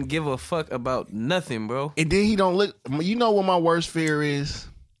 Khabib didn't give a fuck about nothing, bro. And then he don't look... You know what my worst fear is?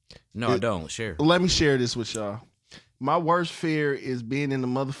 No, I don't. Share. Let me share this with y'all. My worst fear is being in the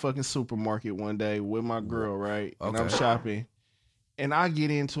motherfucking supermarket one day with my girl, right? And I'm Okay. shopping. And I get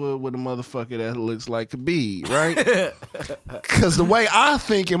into it with a motherfucker that looks like Khabib, right? Because the way I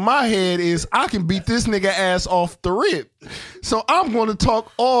think in my head is I can beat this nigga ass off the rip. So I'm going to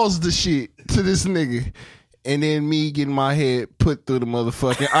talk alls the shit to this nigga. And then me getting my head put through the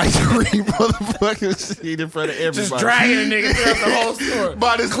motherfucking ice cream motherfucking shit in front of everybody. Just dragging a nigga throughout the whole store.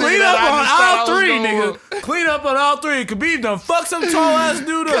 By this Clean nigga up that I on just thought all was three, gonna- nigga. Clean up on all three. Khabib done fuck some tall ass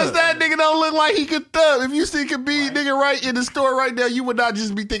dude Cause up. that nigga don't look like he could thug. If you see Khabib nigga right in the store right now, you would not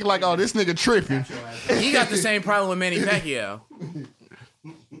just be thinking like, oh, this nigga tripping. He got the same problem with Manny Pacquiao.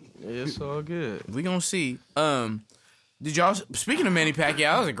 It's all good. We gonna see. Did y'all? Speaking of Manny Pacquiao,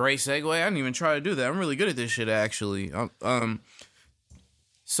 that was a great segue. I didn't even try to do that. I'm really good at this shit, actually.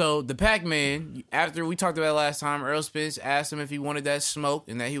 So the Pac-Man, after we talked about it last time, Earl Spence asked him if he wanted that smoke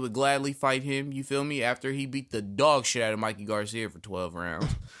and that he would gladly fight him. You feel me? After he beat the dog shit out of Mikey Garcia for 12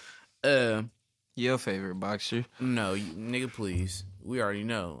 rounds. Your favorite boxer. No, nigga, please. We already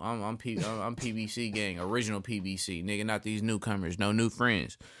know. I'm PBC gang, original PBC, nigga. Not these newcomers, no new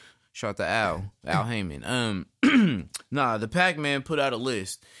friends. Shout out to Al Heyman. Nah, the Pac-Man put out a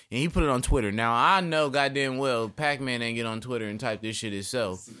list and he put it on Twitter. Now I know goddamn well Pac-Man ain't get on Twitter and type this shit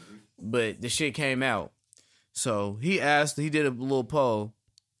himself, but the shit came out. So he did a little poll.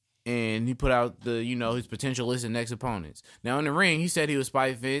 And he put out his potential list of next opponents. Now in the ring, he said he was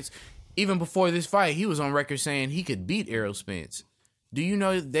Spike Fence. Even before this fight, he was on record saying he could beat Errol Spence. Do you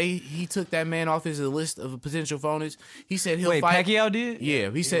know he took that man off his list of potential opponents? He said he'll Wait, fight. Pacquiao did? Yeah,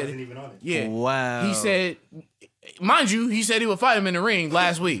 he said. wasn't even on it. Yeah, Wow. He said, mind you, he said he would fight him in the ring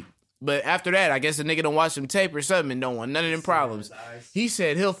last week. But after that, I guess the nigga don't watch some tape or something and don't want none of them problems. He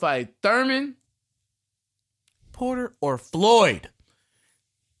said he'll fight Thurman, Porter, or Floyd.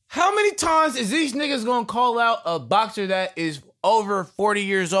 How many times is these niggas gonna call out a boxer that is over 40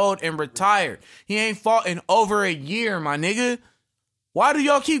 years old and retired? He ain't fought in over a year, my nigga. Why do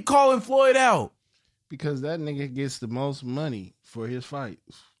y'all keep calling Floyd out? Because that nigga gets the most money for his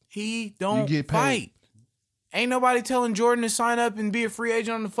fights. He don't get paid. fight. Ain't nobody telling Jordan to sign up and be a free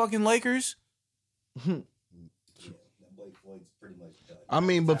agent on the fucking Lakers. That boy Floyd's pretty much I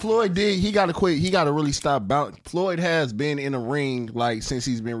mean, but Floyd did. He got to quit. He got to really stop. Floyd has been in a ring like since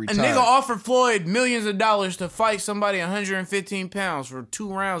he's been A retired. nigga offered Floyd millions of dollars to fight somebody 115 pounds for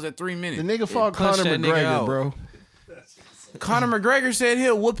 2 rounds at 3 minutes. The nigga fought punched Conor that nigga McGregor, out. bro. Conor McGregor said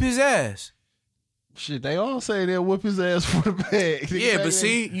he'll whoop his ass. Shit, they all say they'll whoop his ass for the bag. Yeah, but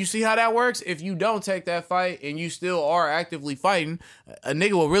see, you see how that works? If you don't take that fight and you still are actively fighting, a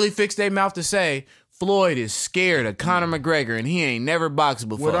nigga will really fix their mouth to say, Floyd is scared of Conor McGregor and he ain't never boxed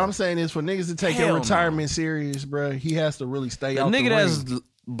before. What I'm saying is for niggas to take Hell their no. retirement serious, bro, he has to really stay The out nigga the that's ring.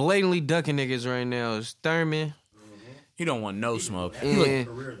 blatantly ducking niggas right now is Thurman. He don't want no smoke.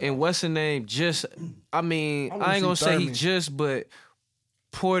 And what's the name? I mean, wanna I ain't gonna see say he Thurman. but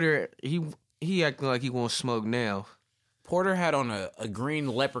Porter, he acting like he won't smoke now. Porter had on a green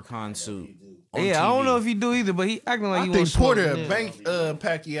leprechaun suit. On Yeah, I TV. don't know if he do either, but he acting like I he think won't smoke Porter now. bank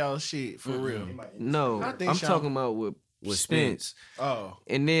Pacquiao shit for real. No, I think I'm Sean- talking about with With Spence. Oh,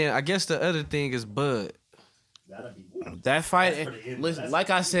 And then I guess the other thing is Bud. That'd be That fight, That's pretty good. listen, That's- like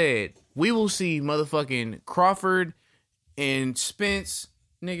I said, we will see motherfucking Crawford and Spence,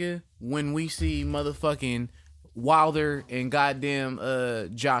 nigga, when we see motherfucking Wilder and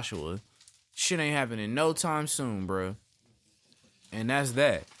goddamn Joshua. Shit ain't happening no time soon, bro. And that's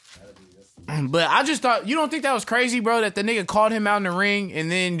that. But I just thought, you don't think that was crazy, bro, that the nigga called him out in the ring and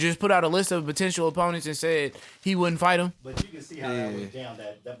then just put out a list of potential opponents and said he wouldn't fight him? But you can see how that went down.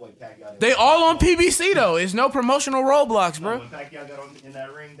 That boy Pacquiao. They all on PBC, though. It's no promotional roadblocks, bro. When Pacquiao got in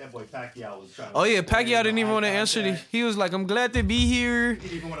that ring, that boy Pacquiao was trying. Oh yeah, Pacquiao didn't even want to eye answer. contact. He was like, "I'm glad to be here." He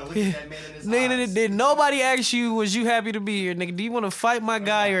didn't even want to look at that man in his Nigga, eyes. did nobody ask you, was you happy to be here? Nigga, do you want to fight my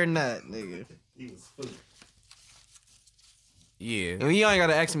guy or not, nigga? He was food. Yeah. And you ain't got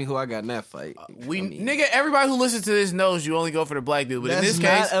to ask me who I got in that fight. Nigga, everybody who listens to this knows you only go for the black dude. But in That's this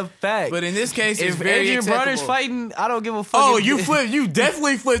not case, a fact. but in this case, it's if very Adrian Broner's acceptable. fighting, I don't give a fuck. Oh, if- you flipped. You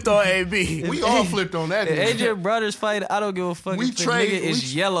definitely flipped on AB. we all flipped on that. If nigga. Adrian Broner's fighting, I don't give a fuck. We if the trade- nigga is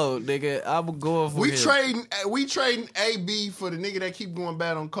we- yellow, nigga. I'm going for We him. trading AB for the nigga that keep going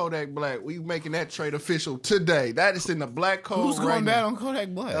bad on Kodak Black. We making that trade official today. That is in the black code. Who's right going now. bad on Kodak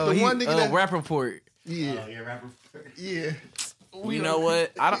Black? Oh, the one nigga that- Rappaport. Yeah, Oh, yeah, rapper. yeah. You know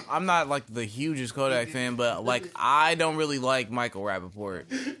what? I'm not like the hugest Kodak fan, but like I don't really like Michael Rappaport.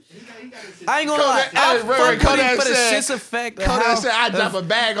 I ain't gonna lie. Kodak- I hey, fuck with him Kodak for the said- shit's effect. of Kodak how- said I drop a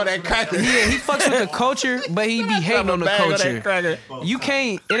bag on that cracker. Yeah, he fucks with the culture, but he be hating on the Bag on that culture. cracker. You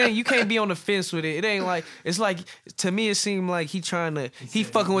can't be on the fence with it. It ain't like it's like to me it seemed like he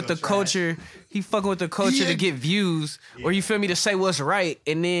fucking with the culture. He fucking with the culture Yeah. to get views, or you feel me, to say what's right,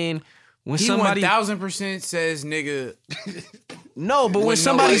 and then when He somebody 1000% says nigga. no, but when when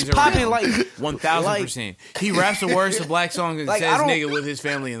somebody's nobody's popping around. like 1000%. He raps the words to black songs and Like, I says don't- nigga with his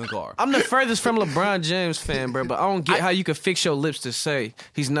family in the car. I'm the furthest from LeBron James fan, bro, but I don't get how you could fix your lips to say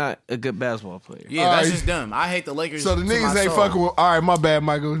he's not a good basketball player. Yeah, All that's right. just dumb. I hate the Lakers. So the to niggas my ain't soul. fucking with. All right, my bad,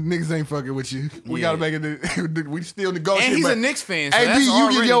 Michael. Niggas ain't fucking with you. We Yeah. gotta make it. We still negotiate. And he's but a Knicks fan. So AB, that's you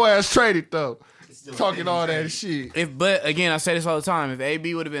already, get your ass traded though. Still Talking all that trade. shit. But again, I say this all the time. If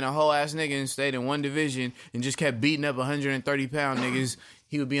AB would have been a whole ass nigga and stayed in one division and just kept beating up 130-pound niggas,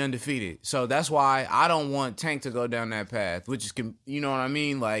 he would be undefeated. So that's why I don't want Tank to go down that path. Which is, you know what I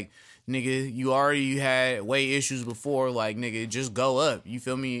mean? Like, nigga, you already had weight issues before. Like, nigga, just go up. You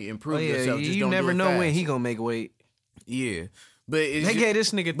feel me? Improve Oh yeah, yourself. Just you don't never do it know when fast. he gonna make weight. Yeah, but it's They just- gave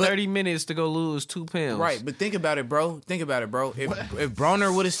this nigga but- 30 minutes to go lose 2 pounds. Right, but think about it, bro. Think about it, bro. If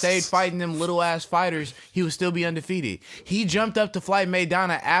Broner would have stayed fighting them little ass fighters, he would still be undefeated. He jumped up to fight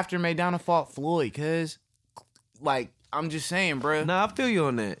Maidana after Maidana fought Floyd, cause like I'm just saying, bro. Nah, I feel you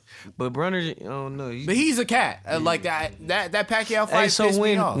on that. But Brunner, I don't know. But he's a cat. Like that Pacquiao fight Hey, so pissed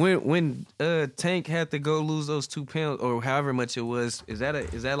me off. when Tank had to go lose those 2 pounds or however much it was, is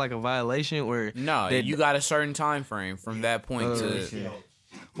that like a violation or No, that- you got a certain time frame from that point to.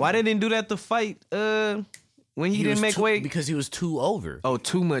 why they didn't do that to fight when he didn't was make too- weight? because he was too over. Oh,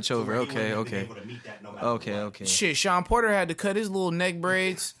 too much over. He wouldn't Okay, have been okay, able to meet that no matter okay, what. okay. Shit, Sean Porter had to cut his little neck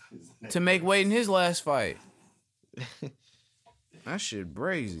braids to make weight in his last fight. That shit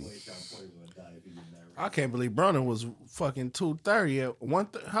crazy. I can't believe Brunner was fucking 230 at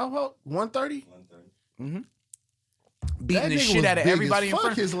how about 130? Beating That the nigga shit was out of big everybody as in fuck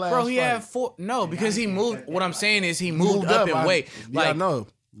front. his last Bro, he had fight. 4. No, because he moved. What I'm saying is he moved up in weight. Yeah, I Like know,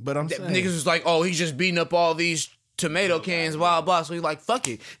 but I'm saying niggas was like, oh, he's just beating up all these tomato cans, blah blah. So he's like, fuck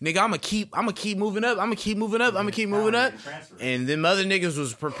it, nigga, I'm gonna keep moving up. I'm gonna keep moving up. I'm gonna keep moving up. And them other niggas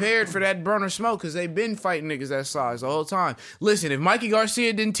was prepared for that burner smoke because they been fighting niggas that size the whole time. Listen, if Mikey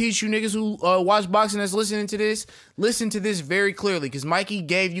Garcia didn't teach you niggas who watch boxing that's listening to this, listen to this very clearly because Mikey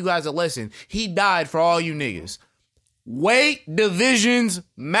gave you guys a lesson. He died for all you niggas. Weight divisions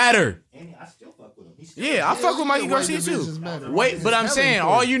matter. And I still fuck with him. He's still Yeah, I fuck with Mikey weight Garcia divisions too. matter. Wait, but I'm Hella saying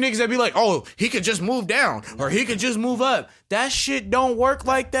important. all you niggas that be like, oh, he could just move down or he could just move up. That shit don't work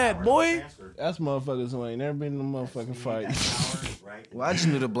like that, boy. transfer. That's motherfuckers who ain't never been in a motherfucking fight. Power, right? Well, I just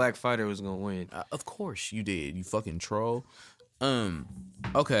knew the black fighter was gonna win. Of course you did, you fucking troll.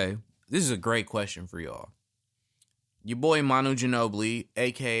 Okay, this is a great question for y'all. Your boy Manu Ginobili,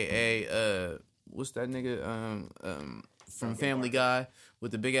 aka what's that nigga from Family Guy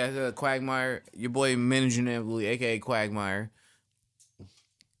with the big ass Quagmire. Your boy Manu Ginobili, aka Quagmire.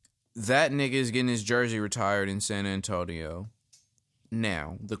 That nigga is getting his jersey retired in San Antonio.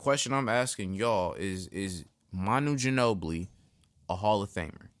 Now, the question I'm asking y'all is Manu Ginobili a Hall of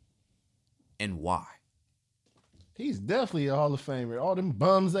Famer? And why? He's definitely a Hall of Famer. All them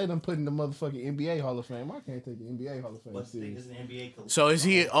bums they done put in the motherfucking NBA Hall of Fame. I can't take the NBA Hall of Fame What's the thing? serious. Isn't the NBA So is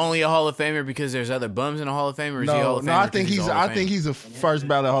he only a Hall of Famer because there's other bums in the Hall of Fame, or is he a Hall of Famer? I think because he's a Hall of I think Famer? he's a first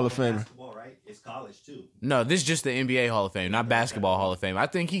ballot Hall of Famer. Basketball, right? It's college too. No, this is just the NBA Hall of Fame, not basketball Hall of Fame. I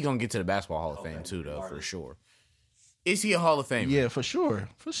think he gonna get to the basketball Hall of Fame too, though, for sure. Is he a Hall of Famer? Yeah, for sure.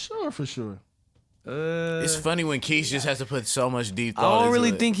 For sure. It's funny when Keith just has to put so much deep I thought don't into really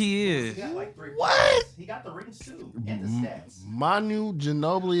it. think he He is. got like 3 What? rings. He got the rings too, and the stats. Manu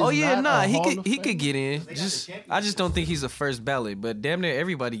Ginobili is Oh yeah, not nah, a he Hall could of he Famer? could get in. got the Just championship. I just don't think he's a first ballot, but damn near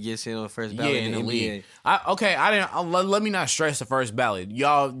everybody gets in on first Yeah, ballot in the NBA. league. Let me not stress the first ballot.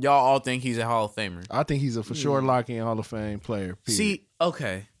 Y'all all think he's a Hall of Famer. I think he's a for sure lock-in Hall of Fame player. Period. See,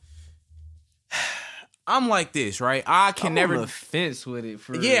 okay. I'm like this, right? I can I'm never on the fence with it.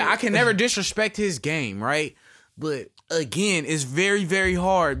 For Yeah, I can never disrespect his game, right? But again, it's very, very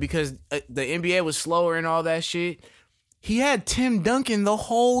hard because the NBA was slower and all that shit. He had Tim Duncan the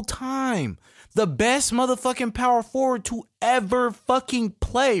whole time. The best motherfucking power forward to ever fucking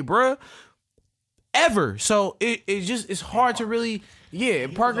play, bruh. Ever. So it's hard to really, yeah,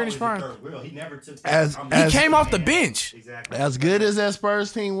 He Parker in was his always prime. the third wheel. He never took. As- I'm He as- came off the man. bench. Exactly. as good as that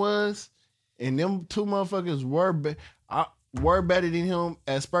Spurs team was, and them two motherfuckers were better than him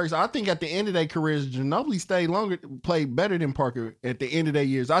at Spurs. I think at the end of their careers, Ginobili stayed longer, played better than Parker at the end of their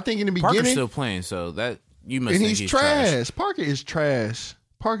years. I think in the Parker's beginning, still playing, so that you must and think he's trash. trash. Parker is trash.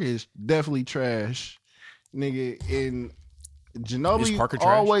 Parker is definitely trash, nigga. And Is Ginobili Parker trash?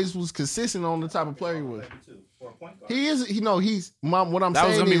 always was consistent on the type of player he was. For a point guard. He is, he's what I'm That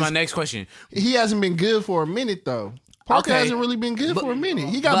was saying gonna be is my next question. he hasn't been good for a minute though. Parker Okay. hasn't really been good for a minute.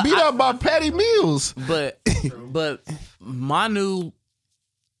 He got but beat up by Patty Mills. But Manu,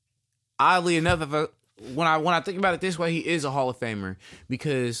 oddly enough, when I think about it this way, he is a Hall of Famer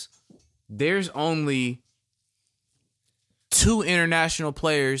because there's only 2 international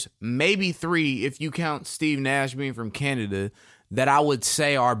players, maybe 3 if you count Steve Nash being from Canada, that I would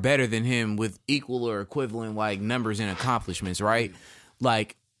say are better than him with equal or equivalent like numbers and accomplishments, right?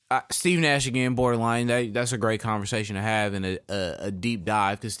 Like Steve Nash again, borderline. That's a great conversation to have and a deep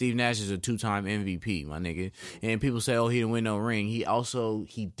dive because Steve Nash is a 2-time MVP, my nigga. And people say, "Oh, he didn't win no ring."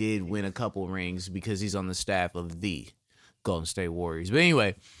 He did win a couple rings because he's on the staff of the Golden State Warriors. But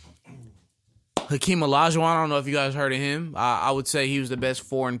anyway, Hakeem Olajuwon. I don't know if you guys heard of him. I would say he was the best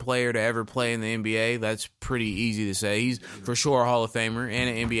foreign player to ever play in the NBA. That's pretty easy to say. He's for sure a Hall of Famer and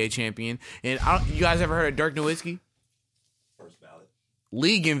an NBA champion. And you guys ever heard of Dirk Nowitzki? First ballot.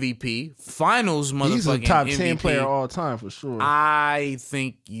 League MVP, Finals motherfucking He's a top 10 MVP. player all time for sure. I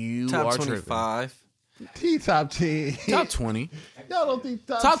think you top are 25. He top 10. top 20, Y'all don't think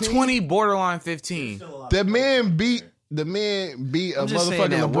top 10? 20, borderline 15. Still a lot The of man beat a I'm just saying motherfucking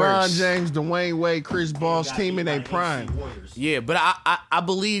that LeBron worse. James, Dwayne Wade, Chris Bosh got team in beat their by the prime. NC Warriors. Yeah, but I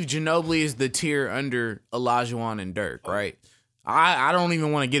believe Ginobili is the tier under Olajuwon and Dirk, right? I don't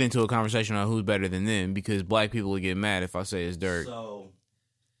even want to get into a conversation on who's better than them because black people would get mad if I say it's Dirk. So,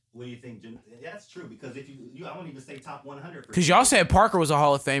 what do you think? That's true because if you I won't even say top 100. Because y'all said Parker was a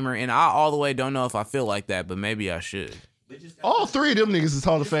Hall of Famer, and I all the way don't know if I feel like that, but maybe I should. All 3 of them niggas is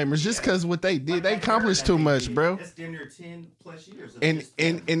Hall of Famers just because what they did. They accomplished too much, bro. That's damn near 10 plus years. Of And just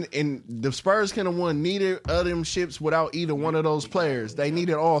and the Spurs could have won neither of them ships without either one of those players. They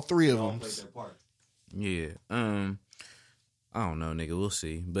needed all 3 of all them. played their part. Yeah. I don't know, nigga. We'll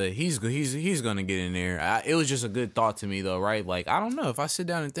see. But he's gonna get in there. It was just a good thought to me, though, right? Like, I don't know. If I sit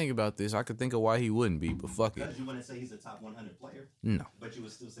down and think about this, I could think of why he wouldn't be. But fuck it. Because you wouldn't say he's a top 100 player, No. but you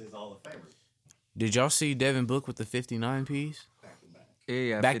would still say he's all a favorite. Did y'all see Devin Book with the 59 piece? Back to back.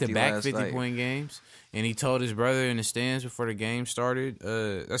 Yeah, Back to 50 back last 50 night. point games. And he told his brother in the stands before the game started,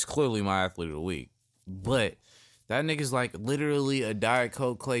 that's clearly my athlete of the week. But that nigga's like literally a Diet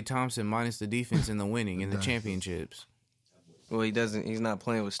Coke Klay Thompson minus the defense and the winning in the championships. Well, he doesn't. He's not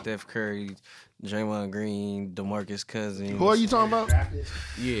playing with Steph Curry, Draymond Green, DeMarcus Cousins. Who are you talking about? Drafted.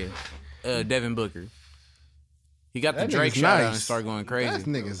 Yeah, Devin Booker. He got the That Drake nigga's shot out nice. and started going crazy. That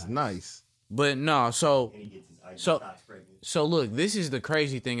nigga's nice. But no, so And he gets his ice So- shots pregnant. So look, this is the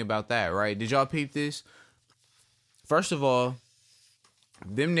crazy thing about that, right? Did y'all peep this? First of all,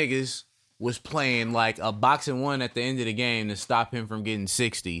 them niggas was playing like a boxing one at the end of the game to stop him from getting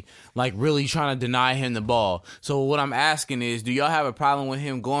 60. Like really trying to deny him the ball. So what I'm asking is, do y'all have a problem with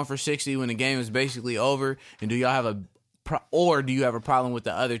him going for 60 when the game is basically over? And do y'all have a or do you have a problem with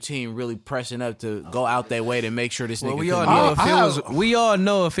the other team really pressing up to go out their way to make sure this nigga? Well, we couldn't all get know it? if it was. We all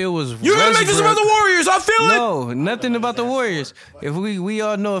know if it was. You're gonna make this about the Warriors. I feel it. No, nothing about the Warriors. If we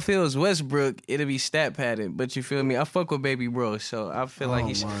all know if it was Westbrook, it'll be stat padded. But you feel me? I fuck with baby bro, so I feel like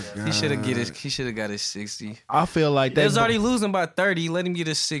he should have got his 60. I feel like They they was already losing by 30. Let him get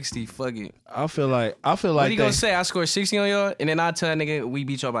his 60. Fuck it. I feel like What he gonna say? I scored 60 on y'all, and then I tell that nigga we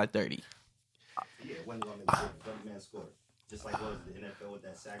beat y'all by 30. Yeah, one man scored. Just like what was the NFL with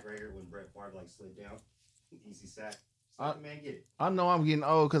that sack right here when Brett Favre like slid down, easy sack. Second man get it. I know I'm getting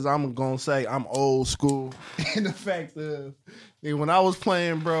old because I'm gonna say I'm old school. In the fact of nigga, when I was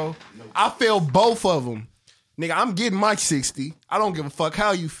playing, bro, I feel both of them. Nigga, I'm getting my 60. I don't give a fuck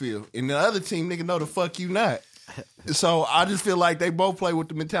how you feel. And the other team, nigga, know the fuck you not. So I just feel like they both play with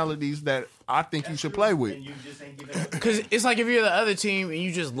the mentalities that I think you should play with. And you just ain't giving up. Because it's like if you're the other team and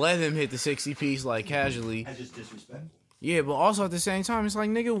you just let him hit the 60 piece like casually. That's just disrespectful. Yeah, but also at the same time, it's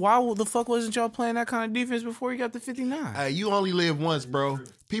like, nigga, why the fuck wasn't y'all playing that kind of defense before you got the 59? Hey, you only live once, bro.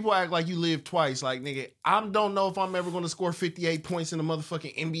 People act like you live twice. Like, nigga, I don't know if I'm ever going to score 58 points in a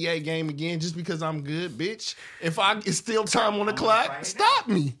motherfucking NBA game again just because I'm good, bitch. If it's still time on the clock, stop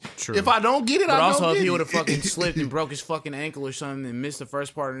me. True. If I don't get it, But I also, don't if get he it. would have fucking slipped and broke his fucking ankle or something and missed the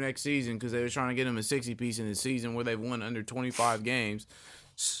first part of next season because they were trying to get him a 60 piece in the season where they've won under 25 games,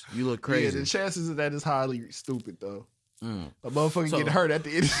 you look Yeah, crazy. the chances of that is highly stupid, though. A motherfucker So- get hurt at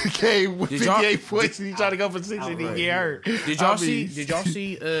the end of the game with Did y'all- 58 points and he try to go for 60 and he get hurt. Did y'all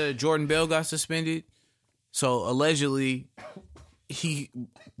see Jordan Bell got suspended? So allegedly he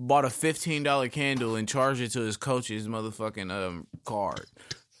bought a $15 candle and charged it to his coach's motherfucking card.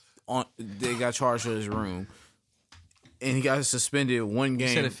 They got charged to his room. And he got suspended one You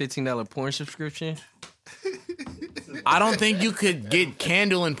said a game. $15 porn subscription? I don't think you could get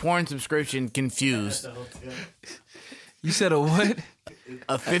candle and porn subscription confused. You said a what?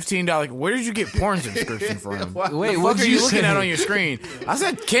 A $15. Where did you get porn subscription from? Wait, What what are did you looking say? at on your screen? I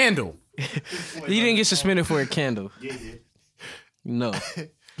said candle. He didn't get suspended for a candle. Yeah, yeah. No.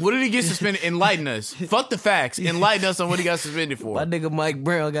 What did he get suspended? Enlighten us. Fuck the facts. Enlighten us on what he got suspended My for. nigga Mike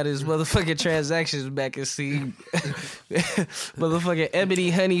Brown got his motherfucking transactions back and see motherfucking Ebony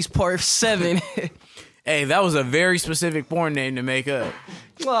Honey's Part 7. Hey, that was a very specific porn name to make up.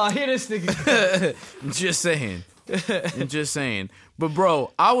 Oh, hear this nigga. Just saying. I'm just saying. But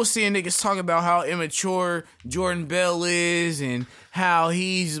bro, I was seeing niggas talk about how immature Jordan Bell is and how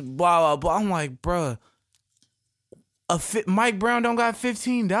he's blah blah blah. I'm like, bruh, Mike Brown don't got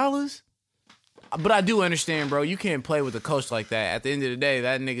 $15. But I do understand, bro. You can't play with a coach like that. At the end of the day,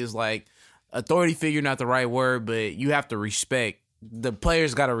 that nigga's like authority figure, not the right word, but you have to respect. The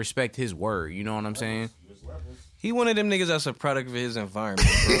players got to respect his word. You know what I'm saying? He one of them niggas that's a product of his environment,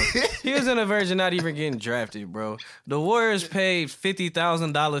 bro. He was on the verge of not even getting drafted, bro. The Warriors paid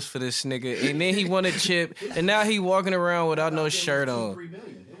 $50,000 for this nigga, and then he won a chip, and now he walking around without no shirt on. $3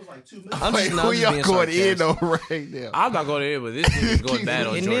 million. It was like $2 million. I'm Wait, just, no, who I'm just y'all being going in sarcastic. on right now? I'm not going to but this nigga's going bad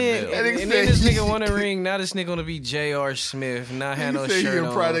on And Jordan then, Bell. and then this nigga won a ring. Now this nigga gonna be J.R. Smith, not have no He say he shirt a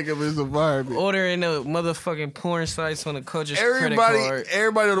on. product of his environment. Ordering the motherfucking porn sites on the coach's credit card.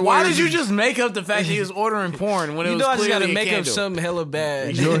 Everybody on the Why Warriors did you is- just make up the fact he was ordering porn when it You was know I just clearly gotta a make up candle? something hella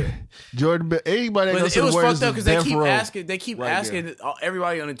bad. Jordan Bell? Anybody that But goes to it the was Warriors fucked up is because they death keep row. asking. They keep Right asking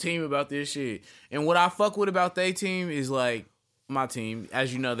everybody on the team about this shit. And what I fuck with about their team is like my team.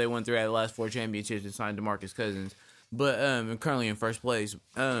 As you know, they went through the last 4 championships and signed DeMarcus Cousins, but and currently in first place.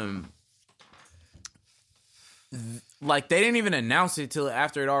 Like they didn't even announce it till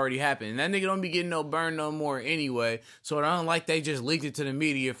after it already happened. And that nigga don't be getting no burn no more anyway. So I don't like they just leaked it to the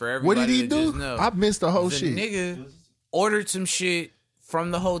media for What everybody did he to do? just know. I missed the whole The shit. nigga ordered some shit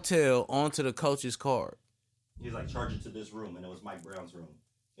from the hotel onto the coach's card. He was like, charge it to this room, and it was Mike Brown's room.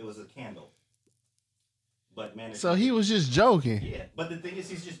 It was a candle. But man, So he was just joking. yeah. But the thing is,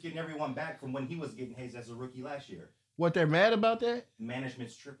 he's just getting everyone back from when he was getting hazed as a rookie last year. What, they're mad about that?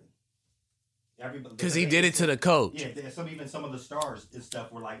 Management's tripping. Because he did it to the coach. Yeah, even some of the stars and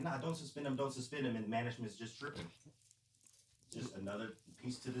stuff were like, nah, don't suspend him, and management's just tripping. Just another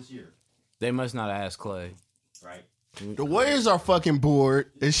piece to this year, They must not ask Clay. right? The Warriors are fucking bored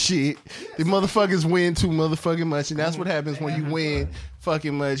as shit. The motherfuckers win too motherfucking much, and that's what happens when you win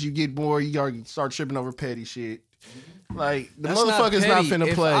fucking much. You get bored. You gotta start tripping over petty shit. Like the That's motherfuckers not petty.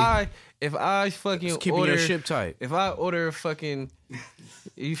 finna play. If I fucking It's keeping order your ship tight. If I order a fucking,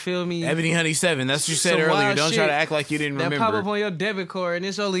 you feel me? Ebony Honey 7. That's what you said Some earlier. wild Don't try shit to act like you didn't that pop up remember. on your debit card, and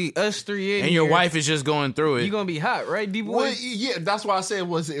it's only us three in And here. your wife is just going through it. You gonna be hot, right, D boy? Well, yeah, that's why I said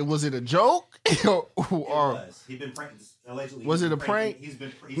was it a joke or He been pranking. Allegedly, was he's it been a prank? He's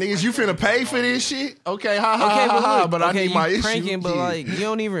Niggas, you finna pay for this shit? Okay, ha ha Okay, ha ha. look, But I need you my issue. pranking, but Yeah. like you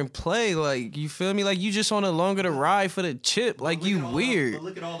don't even play. Like you feel me? Like you just on a longer to ride for the chip. Like you weird. But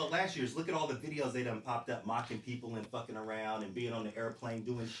look at all the last years. Look at all the videos they done popped up mocking people and fucking around and being on the airplane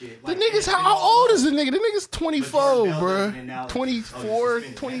doing shit. The Like, niggas, it's been how all old up. is the nigga? The nigga's 24, But Jordan Bell bruh. doesn't, and now it's- 24, he's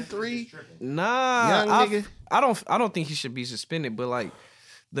suspended. 23. He's tripping. Nah, Young nigga. I don't think he should be suspended. But like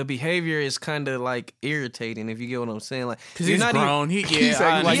the behavior is kind of like irritating. If you get what I'm saying, like Because he's grown. He's Yeah, acting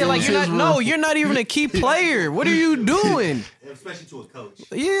I like yeah, it like was you're his not. No, room. you're not even a key player. What are you doing? Especially to a coach.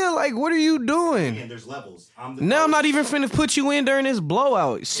 Yeah, like what are you doing? Again, there's levels. I'm the Now coach. I'm not even finna put you in during this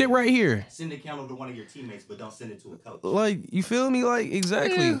blowout. Sit right here. Send a counter to one of your teammates, but don't send it to a coach. Like you feel me? Like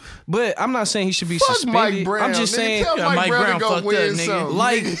exactly. Yeah. But I'm not saying he should be Fuck suspended. Mike Brown. I'm just nigga. saying, Tell Yeah, Mike Mike Brown, Brown to go fucked win up, nigga. something.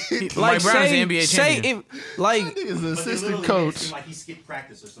 like, Mike like Brown is say, an NBA say champion. if like That nigga's an But they assistant literally made it coach. seem like he skipped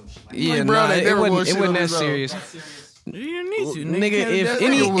practice or some shit. Like, yeah, Brown nah, ain't it never wasn't won it shit wasn't on that his own. serious. that's serious. You need to, Nigga, if That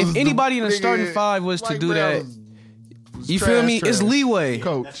nigga was anybody in the nigga, starting five was to Mike do Brown that, was you trash, feel me? It's trash. leeway. That's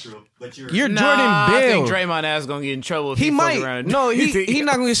Coach. true. But You're Nah, Jordan I think Bell. Draymond ass gonna get in trouble if He fuck might. around. No, he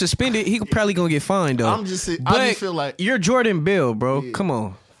not gonna get suspended. He probably gonna get fined though. I just feel like you're Jordan Bell, bro. Yeah. Come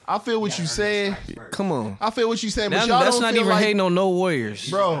on, I feel what you saying. come on. I feel what you saying, but That, y'all that's don't not feel even like, hating on no Warriors.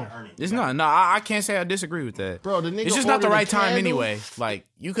 bro. It's not. No, I can't say I disagree with that. Bro, the nigga It's just not the ordered a right time candle. anyway. Like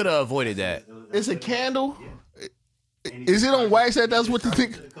you could have avoided that. It's a candle. Is it on wax that that's what the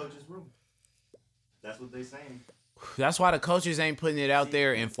thing? To the coach's room. That's what they saying. That's why the coaches ain't putting it out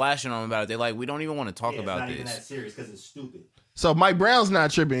there and flashing on about it. They're like, we don't even want to talk Yeah, about it's not even that this. serious because it's stupid. So Mike Brown's not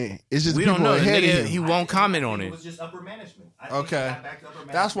tripping. It's just We people don't know. The ahead nigga, of he him. won't comment on It it. was just upper management. I think Okay. it got back to upper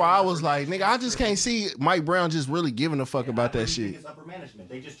management. That's why I was like, nigga, I just can't see Mike Brown just really giving a fuck about I that really think shit. It's upper management.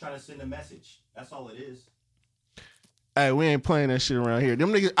 They just trying to send a message. That's all it is. Hey, we ain't playing that shit around here.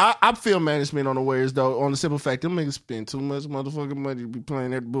 Them niggas, I feel management on the Warriors though. On the simple fact, them niggas spend too much motherfucking money to be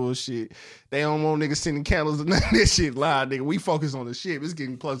playing that bullshit. They don't want niggas sending candles and none of that shit live, nigga. We focus on the shit. It's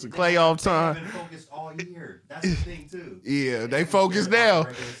getting close to playoff They time. have been focused all year. That's the thing too. Yeah, they haven't focus cared about now. the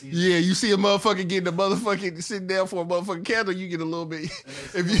regular season. Yeah, you see a motherfucker getting a motherfucking sitting down for a motherfucking candle, you get a little bit.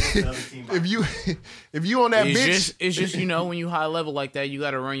 If you on that bitch, It's just you know when you high level like that, you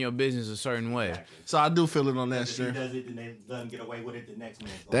got to run your business a certain way. so I do feel it on that If he shit. does it, then they let him get away with it. The next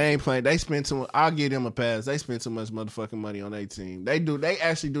man. They ain't playing. They spend too much. I'll give them a pass. They spend too much motherfucking money on their team. They do. They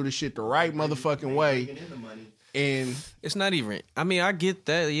actually do the shit the right motherfucking way. In the money. And It's not even. I mean, I get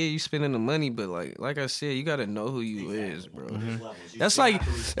that. Yeah, you spending the money, but like I said, you gotta know who you is, bro. There's levels. You That's still like have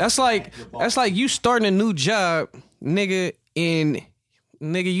to respect your boss. that's like you starting a new job, nigga. And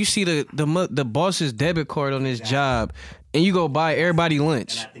nigga, you see the boss's debit card on his job, and you go buy everybody And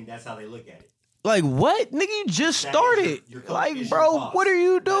lunch. I think that's how they look at it. Like what, nigga? You just That is started. your coach Like, is bro, your boss. what are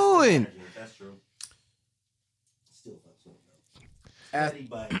you That's the doing? manager. That's true. Still fucks with them. Steady,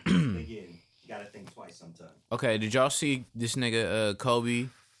 but again, you gotta think twice sometimes. Okay, did y'all see this nigga Kobe?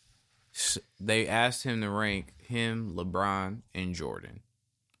 They asked him to rank him, LeBron, and Jordan.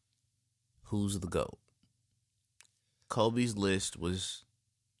 Who's the GOAT? Kobe's list was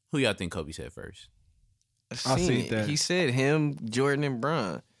who y'all think Kobe said first? I seen it. that. He said him, Jordan, and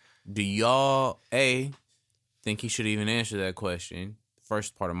Bron. Do y'all think he should even answer that question?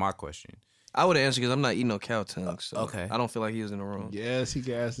 First part of my question. I would have answered because I'm not eating no cow tongue. So Okay. I don't feel like he was in the room. yes, he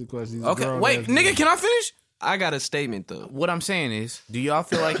can ask the question. He's a Okay, grown wait, ass nigga, man. can I finish? I got a statement though. What I'm saying is, do y'all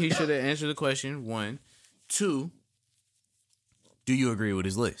feel like he should have answered the question? 1, 2. Do you agree with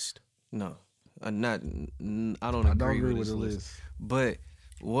his list? No, I'm not. I don't agree with his list. But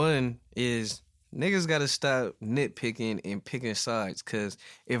one is niggas got to stop nitpicking and picking sides. Because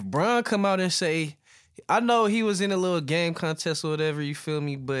if Bron come out and say, I know he was in a little game contest or whatever, you feel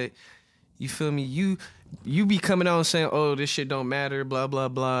me? But you feel me? You be coming out and saying, oh, this shit don't matter, blah, blah,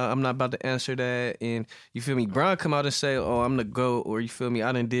 blah. I'm not about to answer that. And you feel me? Bron come out and say, oh, I'm the GOAT. Or you feel me?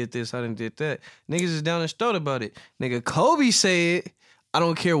 I done did this, I done did that. Niggas is down his throat about it. Nigga, Kobe said, I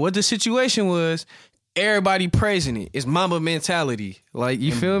don't care what the situation was. Everybody praising it. It's Mamba mentality. Like,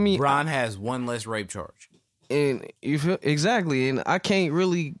 you feel me? Bron has one less rape charge. And you feel exactly. And I can't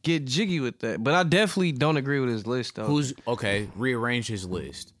really get jiggy with that. But I definitely don't agree with his list though. Who's okay? Rearrange his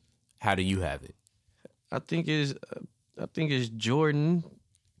list. How do you have it? I think it's Jordan,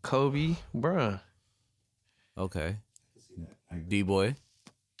 Kobe, Bron. Okay. D-Boy.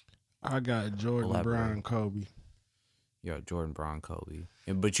 I got Jordan, Elaborate. Bron, Kobe. Yo, Jordan, Bron, Kobe.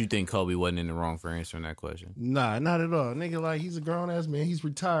 But you think Kobe wasn't in the wrong for answering that question? Nah, not at all. Nigga, like, he's a grown-ass man. He's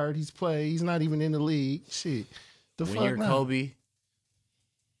retired. He's played. He's not even in the league. Shit. The When fuck you're nah. Kobe,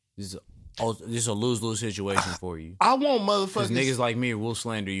 this is a lose-lose situation for you. I want Because motherfuckers... niggas like me will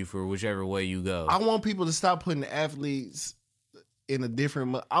slander you for whichever way you go. I want people to stop putting athletes in a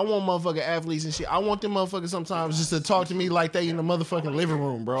different... I want motherfucking athletes and shit. I want them motherfuckers sometimes just to talk to me like they in the motherfucking living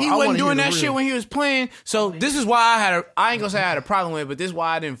room, bro. He I wasn't wanna doing hear the that real. shit when he was playing. So this is why I ain't gonna say I had a problem with it, but this is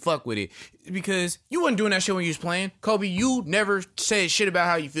why I didn't fuck with it. Because you wasn't doing that shit when you was playing. Kobe, you never said shit about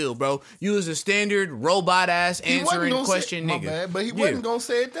how you feel, bro. You was a standard robot ass He wasn't answering gonna question say, nigga. My bad, but he Yeah. wasn't gonna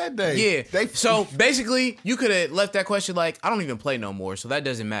say it that day. Yeah. So basically, you could have left that question like, I don't even play no more, so that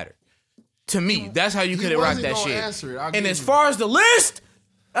doesn't matter. To me, that's how you he could have rocked wasn't that gonna shit. answer it. I'll And give as you- far as the list,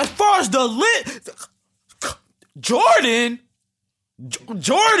 Jordan,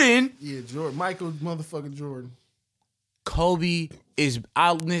 Yeah, Jordan, Michael motherfucking Jordan. Kobe is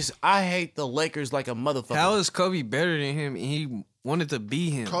honest. I hate the Lakers like a motherfucker. How is Kobe better than him? And he wanted to be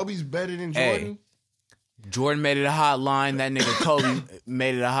him. Kobe's better than Hey. Jordan. Jordan made it a hot line. That nigga Kobe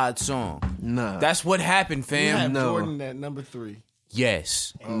made it a hot song. Nah, That's what happened, You have fam. No. Jordan at number 3.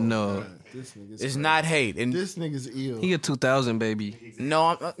 Yes, no. God, this nigga's it's crazy. not hate. And This nigga's ill. He a 2000 baby.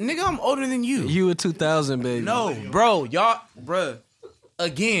 no, nigga, I'm older than you. You a 2000 baby. No, bro, y'all, bruh.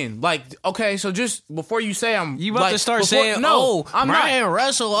 Again, like, okay, so just before you say I'm, You about like, to start before- saying, no, I'm Brian not.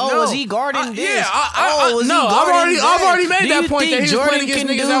 Russell, oh, No. was he guarding this? Yeah, was he no, guarding I've already that? made Do that you point think that he was Jordan playing against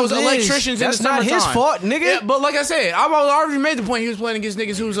can niggas do that was this? electricians That's in the not summertime. his fault, nigga. Yeah, but like I said, I've already made the point he was playing against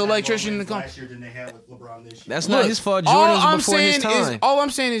niggas who was electrician in the Last year than they had with LeBron this year. That's Look, not his fault. all Jordan's I'm before his saying time. is, all I'm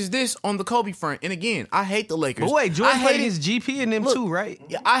saying is this on the Kobe front. And again, I hate the Lakers. But wait, Jordan I played hate against GP and them Look, too, right?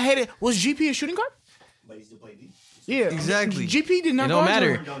 Yeah, I hate it. Was GP a shooting guard? But he still played D. Yeah, Exactly. GP did not It don't guard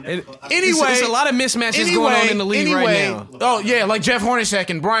matter. Jordan. It- Anyway, it's a lot of mismatches going on in the league right now. Oh yeah, like Jeff Hornacek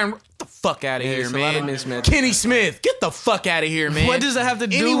and Brian. Get the fuck out of Yeah, here, it's a lot man. of mismatches. Kenny Smith, get the fuck out of here, man. What does that have to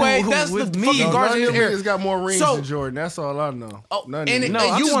do Anyway, that's with the me? fucking None guards of in them here. niggas got more rings So- than Jordan. That's all I know. Oh, None of and them. No,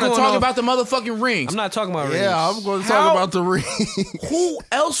 I'm you just want to going talk off- about the motherfucking rings? I'm not talking about rings. Yeah, I'm going to How- talk about the ring. Who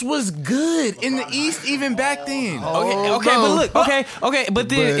else was good in the East even back then? Okay, Oh, okay, no. but look, okay, but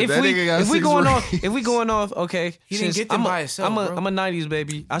then But that nigga got if we 6 going off, rings. if we going off, okay, He didn't since get them I'm by a, himself, I'm a, bro. I'm a '90s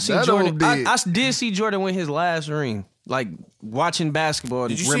baby. I seen That Jordan. old I did. did see Jordan win his last ring, like watching basketball.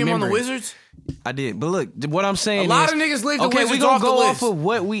 Did you see him on the remembering. Wizards? I did, but look, what I'm saying A lot is, of niggas leave the okay, Wizards we gonna off the go list. off of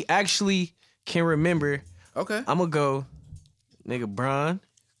what we actually can remember. Okay. I'm gonna go, nigga, Bron,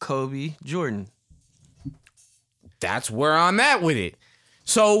 Kobe, Jordan. That's where I'm at with it.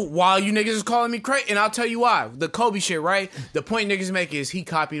 So while you niggas is calling me crazy, and I'll tell you why. The Kobe shit, right? The point niggas make is he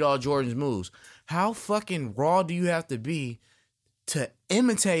copied all Jordan's moves. How fucking raw do you have to be to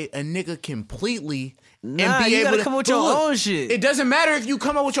imitate a nigga completely Nah, and be you able gotta to come with But your look, own shit. It doesn't matter if you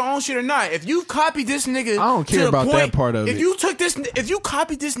come up with your own shit or not. If you copied this nigga, I don't care to the about that point, part of if it. you took this, if you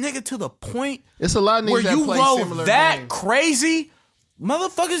copied this nigga to the point It's a lot of niggas where that you play go similar that games. crazy,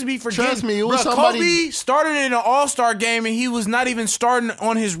 motherfuckers be forgetting. Trust me, it was Bruh, somebody- Kobe started in an All-Star game and he was not even starting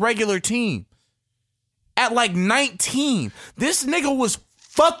on his regular team. At like 19. This nigga was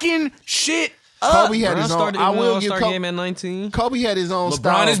fucking shit up. Kobe had Bron his own. started I in the will give All-Star Kobe. game at 19. Kobe had his own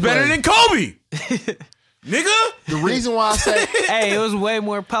style. LeBron is of better play. than Kobe. Nigga. The reason why I say, Hey, it was way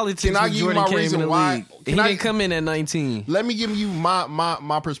more politics Can I when give you Jordan my came reason in the why- league. He can I- didn't come in at 19. let me give you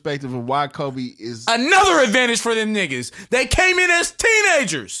my perspective of why Kobe is. Another advantage for them niggas. They came in as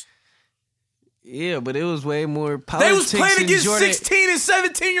teenagers. Yeah, but it was way more They politics. was playing than against Jordan. 16 and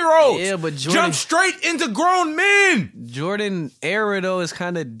 17-year-olds. Yeah, but Jordan- jumped straight into grown men. Jordan era though is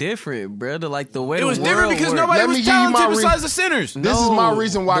kind of different, brother. Like the way It was the different world because worked. nobody Let me was give you my talented re- besides the centers. This is my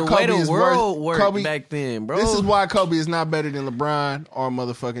reason why the Kobe way the is world worse. worked Kobe, back then, bro. This is why Kobe is not better than LeBron or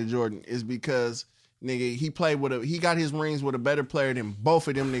motherfucking Jordan. Is because nigga, he played with he got his rings with a better player than both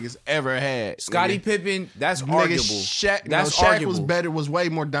of them niggas ever had. Scottie nigga. Pippen, that's Nigga, arguable. Shaq, That's Shaq arguable. was way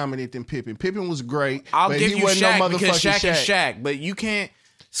more dominant than Pippen. Pippen was great. I'll but give he you wasn't Shaq no because motherfucking Shaq is Shaq, but you can't.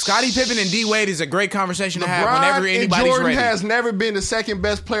 Scottie Pippen and D Wade is a great conversation to have LeBron whenever and anybody's Jordan ready. has never been the second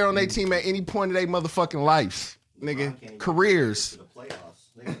best player on their team at any point of their motherfucking life. Nigga, careers. To the playoffs.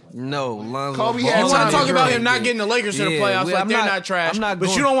 Nigga, no, Lonzo Kobe Ball had You want time to talk to about grow. him not getting the Lakers to the Yeah, playoffs well, like I'm they're not- not trash, I'm not but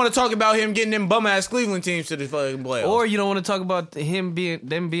going- you don't want to talk about him getting them bum ass Cleveland teams to the fucking playoffs. Or you don't want to talk about them being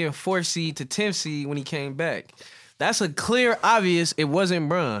 4th seed to 10th seed when he came back. That's a clear, obvious. It wasn't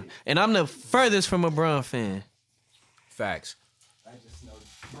Bron, and I'm the furthest from a Bron fan. facts. I just know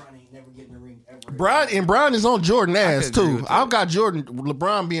Bron ain't never get in the ring ever. Brian is on Jordan ass could agree too. with that. I've got Jordan,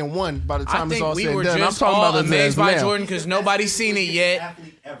 LeBron being one by the I time it's think all we said were and done. I'm just talking all about his amazed ass by now. Jordan because nobody's seen it yet.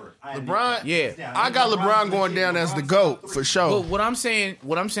 Athlete ever. LeBron, Yeah. I got LeBron going down as the GOAT for sure. But what I'm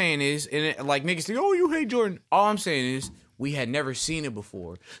saying is, and like niggas think, oh, you hate Jordan. All I'm saying is, we had never seen it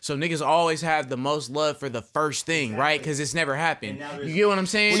before. So niggas always have the most love for the first thing, right? Because it's never happened. You get what I'm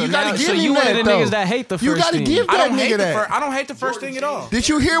saying? Well, you So gotta now- give so him you one that, of the though. niggas that hate the You first gotta thing. give I that don't hate nigga the that. I don't hate the first thing at all. Did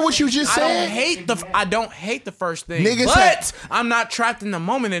you hear what you just I don't said? hate the first thing. Niggas but had- I'm not trapped in the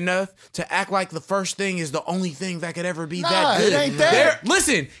moment enough to act like the first thing is the only thing that could ever be Nah, that good. it ain't that.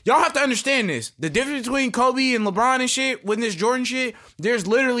 Listen, y'all have to understand this. The difference between Kobe and LeBron and shit, with this Jordan shit, there's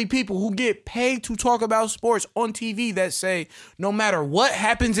literally people who get paid to talk about sports on TV that say no matter what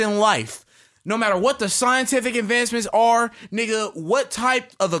happens in life, no matter what the scientific advancements are, nigga, what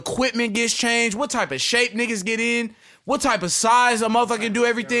type of equipment gets changed, what type of shape niggas get in, what type of size a motherfucker can do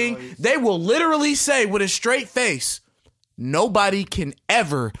everything, they will literally say with a straight face, nobody can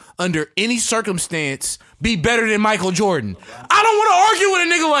ever, under any circumstance, be better than Michael Jordan. I don't want to argue with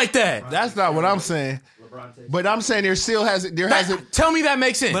a nigga like that. That's not what I'm saying. But I'm saying there hasn't Tell me that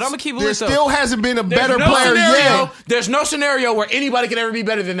makes sense. But I'm gonna keep it there lit though. still hasn't been a better no player scenario, yet. There's no scenario where anybody can ever be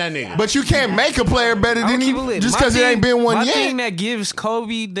better than that nigga. But you can't make a player better I'm than gonna keep it him lit. just My because it thing- ain't been one my yet. thing that gives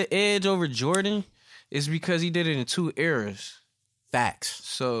Kobe the edge over Jordan is because he did it in two eras. Facts.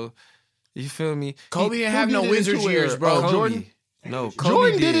 So you feel me? Kobe didn't who have no did it in Wizards two years, eras? bro. Oh, Jordan? No, Kobe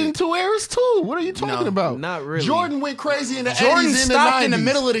Jordan did it in 2 eras too. What are you talking about? not really. Jordan went crazy in the Jordan 80s and the stopped 90s. in the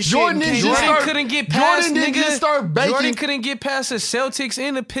middle of the shit Jordan and didn't came just back. Jordan start. couldn't get past Jordan didn't nigga. just start baking. Jordan couldn't get past the Celtics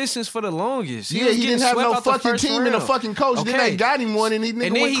and the Pistons for the longest. Yeah, was he getting didn't have swept no out the fucking first team and a round. fucking coach. Then they got him one and he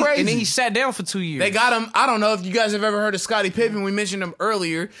nigga went crazy. And then he sat down for 2 years. They got him. I don't know if you guys have ever heard of Scottie Pippen. We mentioned him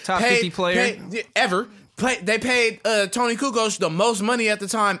earlier. Top 50 player. Ever. They paid Tony Kukoc the most money at the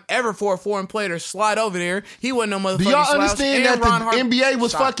time ever for a foreign player to slide over there. He wasn't no motherfucking Do y'all slouch. understand And that Ron the Harper- NBA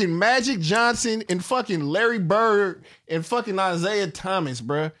was Stop. fucking Magic Johnson and fucking Larry Bird and fucking Isaiah Thomas,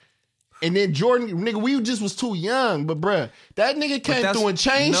 bruh? And then Jordan, nigga, we just was too young, but bruh, that nigga came through and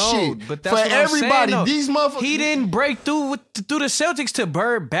changed shit but that's for what I'm everybody. saying, though. These motherfuckers, He didn't break through through the Celtics to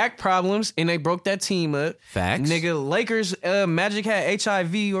Bird back problems, and they broke that team up. Facts. Nigga, Lakers, Magic had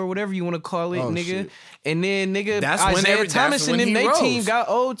HIV or whatever you want to call it, Oh, nigga. shit. And then nigga, That's when Isaiah that's Thomas when and he then they rose. team got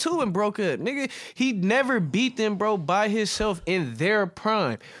old too and broke up. Nigga, he never beat them, bro, by himself in their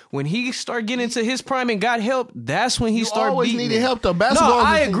prime. When he started getting into his prime and got help, that's when he started always beating needed them. help, though. Basketball No, is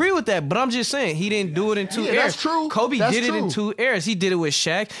I the thing. agree with that, but I'm just saying he didn't do it in two Yeah, eras. that's true. Kobe That's did it in true. 2 eras. He did it with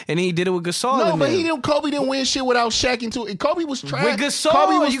Shaq, and then he did it with Gasol. No, and but them. Kobe didn't win shit without Shaq into it. Kobe was trash. With Gasol,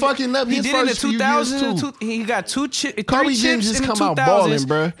 Kobe was fucking up He his did it in the first few years 2000s. too. He got three Kobe didn't chips just in the come 2000s. out balling,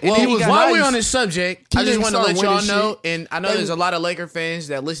 bro. and Well, then he was got- While nice. we're on this subject, He I just didn't want to start let y'all winning know, shit. and I know there's a lot of Laker fans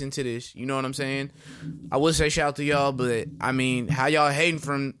that listen to this. You know what I'm saying? I would say shout out to y'all, but I mean, how y'all hating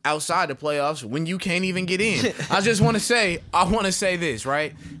from outside the playoffs when you can't even get in? I just want to say, this,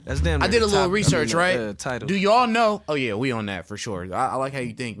 right? That's damn I near did a the little top- research, I mean, right? title. Do y'all know? Oh yeah, we on that for sure. I like how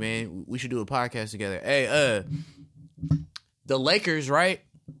you think, man. We should do a podcast together. Hey, the Lakers, right?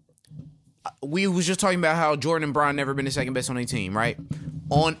 We was just talking about how Jordan and Bron never been the second best on their team, right?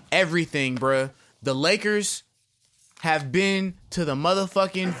 On everything, bruh. The Lakers have been to the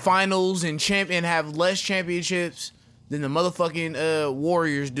motherfucking finals and have less championships than the motherfucking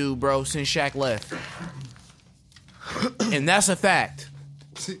Warriors do, bro, since Shaq left. And that's a fact.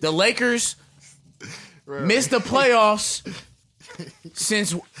 The Lakers missed the playoffs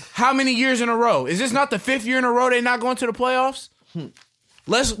since how many years in a row? Is this not the 5th year in a row they not going to the playoffs?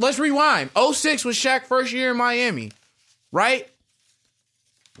 Let's rewind. 06 was Shaq's first year in Miami, right?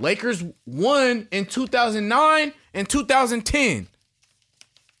 Lakers won in 2009 and 2010.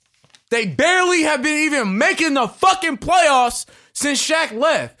 They barely have been even making the fucking playoffs since Shaq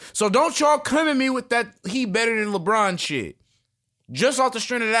left. So don't y'all come at me with that he better than LeBron shit. Just off the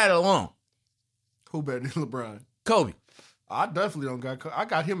strength of that alone. Who better than LeBron? Kobe. I definitely don't got. I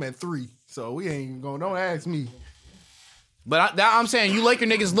got him at 3, so we ain't even going. Don't ask me. But I'm saying, you Laker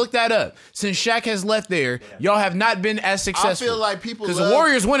niggas, look that up. Since Shaq has left there, y'all have not been as successful. I feel like people because the love-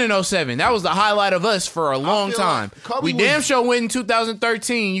 Warriors won in 07. That was the highlight of us for a long feel time. like Kobe We was- damn sure went in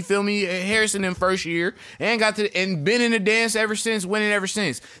 2013. You feel me? Harrison in first year and been in the dance ever since. Winning ever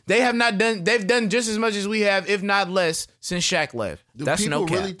since. They have not done. They've done just as much as we have, if not less, since Shaq left. Do That's people no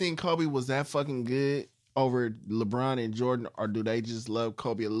cap. really think Kobe was that fucking good? over LeBron and Jordan, or do they just love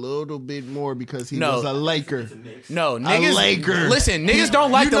Kobe a little bit more because he No. was a Laker? It's a mix. No, niggas. Laker. Listen, niggas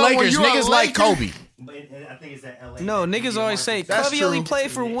don't like You the know when Lakers. you're a Niggas like Laker- Kobe. But I think it's that LA. No, that niggas media always say market. That's Kobe only true.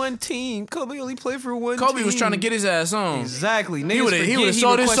 played for one team. Kobe only played for one team. Kobe was trying to get his ass on. Exactly. Niggas He would forget have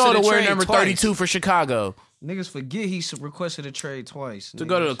sold his requested soul to a wear trade number twice. 32 for Chicago Niggas forget he requested a trade twice. to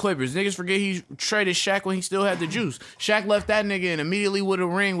go to the Clippers. Niggas forget he traded Shaq when he still had the juice. Shaq left that nigga and immediately with a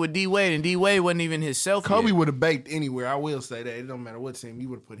ring with D Wade, and D Wade wasn't even himself. Kobe yet. would have baked anywhere. I will say that. It don't matter what team you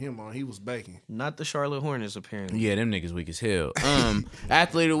would have put him on. He was baking. Not the Charlotte Hornets, apparently. Yeah, them niggas weak as hell.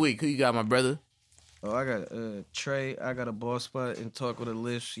 Athlete of the week. Who you got, my brother? Oh, I got Trey. I got a ball spot and talk with a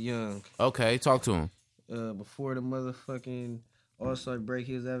Lish Young. Okay, talk to him. Before the motherfucking All-Star break,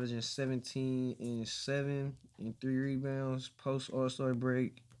 he was averaging 17 and 7 and 3 rebounds. Post All-Star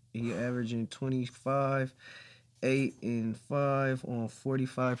break, he averaging 25, 8 and 5 on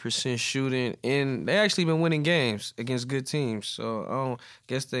 45% shooting. And they actually been winning games against good teams. So I don't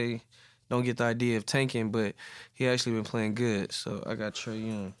guess they don't get the idea of tanking, but he actually been playing good. So I got Trey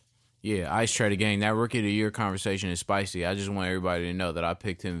Young. Yeah, Ice Trader Gang. That Rookie of the Year conversation is spicy. I just want everybody to know that I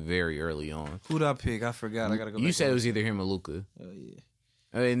picked him very early on. Who'd I pick? I forgot. I gotta go back. You said and- it was either him or Luka. Oh, yeah.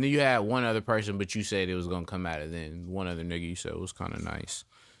 And then you had one other person, but you said it was going to come out of then. One other nigga you said was kind of nice.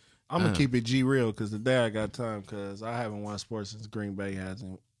 I'm going to keep it G real because today I got time because I haven't won sports since Green Bay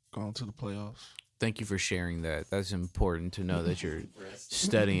hasn't gone to the playoffs. Thank you for sharing that. That's important to know that you're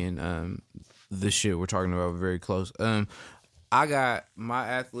studying the shit we're talking about very close. I got my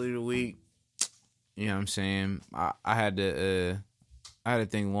athlete of the week. You know what I'm saying? I had to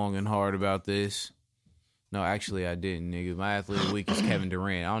think long and hard about this. No, actually, I didn't, nigga. My athlete of the week is Kevin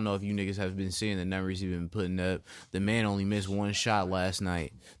Durant. I don't know if you niggas have been seeing the numbers he's been putting up. The man only missed one shot last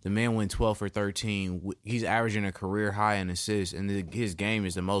night. The man went 12 for 13. He's averaging a career high in assists, and his game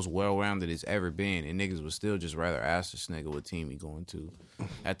is the most well-rounded it's ever been. And niggas would still just rather ask this nigga what team he going to.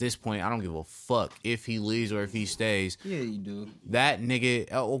 At this point, I don't give a fuck if he leaves or if he stays. Yeah, you do. That nigga,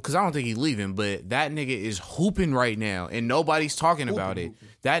 because I don't think he's leaving, but that nigga is hooping right now, and nobody's talking about it.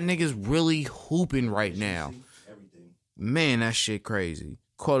 That nigga's really hooping right now. Everything. Man, that shit crazy.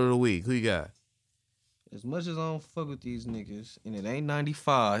 Quote of the week. Who you got? As much as I don't fuck with these niggas, and it ain't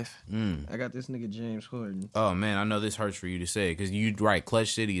 95, I got this nigga James Harden. Oh, man, I know this hurts for you to say, because you right,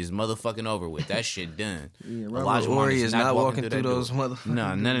 Clutch City is motherfucking over with. That shit done. Yeah, Elijah Robert Martin Horry is not walking through that those door. motherfuckers.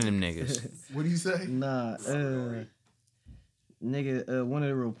 Nah, none of them niggas. What do you say? Nah, nigga, one of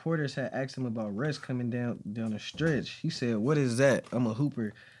the reporters had asked him about rest coming down the stretch. He said, "What is that? I'm a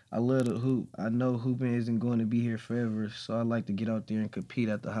hooper. I love to hoop. I know hooping isn't going to be here forever, so I like to get out there and compete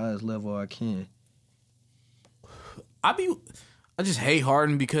at the highest level I can." I just hate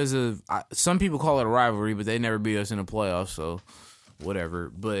Harden because of some people call it a rivalry, but they never beat us in the playoffs, so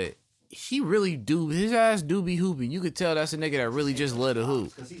whatever. But he really his ass do be hooping. You could tell that's a nigga that really just love to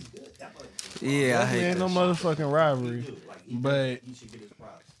hoop. Because he's good. That motherfucker. Yeah, I hate Ain't that. no motherfucking rivalry. Dude, like, But he should get his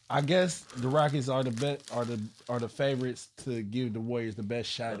props. I guess the Rockets are the best, are the favorites to give the Warriors the best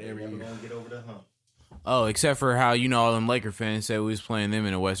shot They're every never year. going to get over the hump. Oh, except for how, all them Laker fans said we was playing them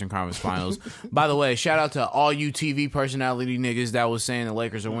in the Western Conference Finals. By the way, shout out to all you TV personality niggas that was saying the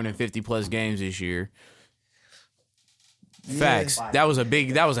Lakers are winning 50-plus games this year. Facts. That was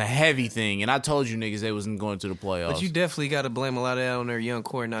a heavy thing, and I told you niggas they wasn't going to the playoffs. But you definitely got to blame a lot of that on their young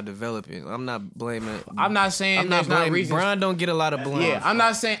core not developing. I'm not blaming. I'm not saying I'm not there's not blaming. reasons. Brian don't get a lot of blame. Yeah, I'm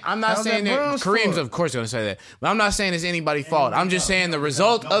not saying How's that that Brown's Kareem's fault? of course gonna say that, but I'm not saying it's anybody's fault. I'm just saying the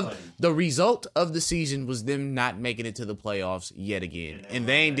result of the season was them not making it to the playoffs yet again, and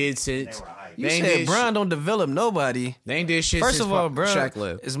they ain't did since. They were hyped. You They ain't said did Brian don't develop nobody. They ain't did shit. First since of all, Brian, Shaq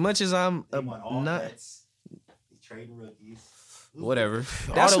left. as much as I'm They won all not. bets. He's trading rookies. Whatever.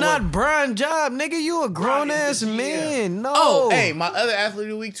 That's All the not lo- Brian's job, nigga. You a grown ass is the GM. man. No. Oh, hey, my other athlete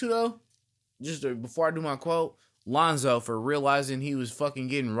of the week too, though. Before I do my quote, Lonzo for realizing he was fucking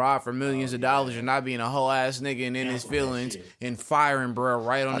getting robbed for millions of dollars and not being a whole ass nigga and in his Cancel that feelings shit. and firing bro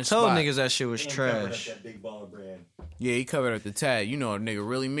right on I the told spot. niggas that shit was And covered up trash. That big baller brand. Yeah, he covered up the tag. You know a nigga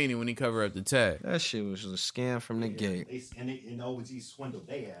really mean it when he covered up the tag. That shit was a scam from the gate. And OG swindled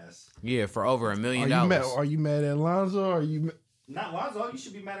they ass. Yeah, for over $1 million. Are you mad at Lonzo? Or are you? Not Lonzo. You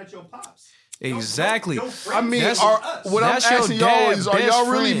should be mad at your pops. Exactly. Your I mean, friends are, us. what I'm That's your asking y'all dad is, are best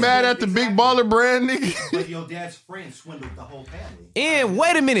y'all really friend. mad at the big baller brand, nigga? But your dad's friend swindled the whole family. And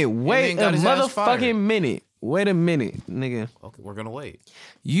wait a minute. Wait then got a his ass fired. motherfucking minute. Wait a minute, nigga. Okay, we're gonna wait.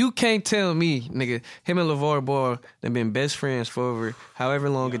 You can't tell me, nigga, him and LeVar Ball have been best friends for over however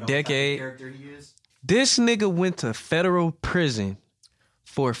long, You a know what type of decade. character he is? This nigga went to federal prison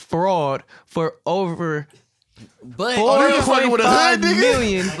for fraud for over But you fucking with a hood 4.5 nigga?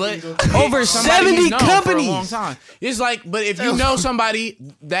 million. But Over somebody 70 he's known for a long companies. time. It's like, but if you know somebody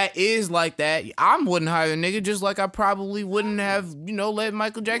that is like that, I wouldn't hire a nigga just like I probably wouldn't have, let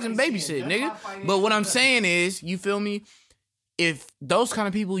Michael Jackson babysit, nigga. But what I'm saying is, you feel me? If those kind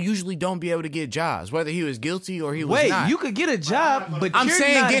of people usually don't be able to get jobs, whether he was guilty or he was Wait, not. you could get a job, but I'm you're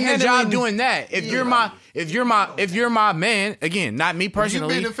saying not getting a job handling- doing that. If you're my man, again, not me If you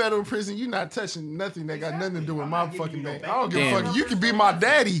personally. been in federal prison, you not touching nothing that got nothing to do with my fucking man. I don't give Damn. a fuck. You can be my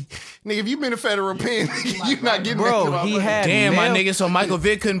daddy, nigga. If you been in federal pen, you not getting Bro, into my he money. had Damn, my mail- nigga. So Michael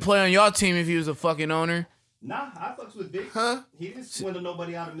Vick couldn't play on y'all team if he was a fucking owner. Nah, I fucks with Vic. Huh? He didn't swindle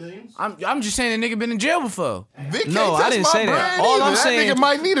nobody out of millions. I'm just saying the nigga been in jail before. Vic No, can't I touch didn't my say that. brand All either. I'm that saying- nigga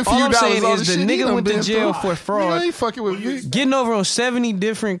might need a few all I'm dollars saying on is the the shit he nigga done went to been jail through. for fraud. Nigga ain't fucking with Vic. Getting over on 70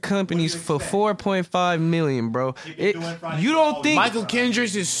 different companies for 4.5 million, bro. You don't think Michael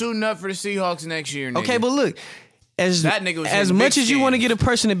Kendricks is suiting up for the Seahawks next year, nigga. Okay, but look, as That nigga was as hitting much big as you want to scams. get a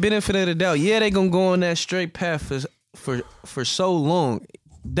person the benefit of the doubt, yeah, they gonna go on that straight path for so long.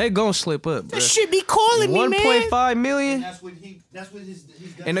 They gonna slip up, bro. that shit be calling me, man. 1.5 million. That's what he's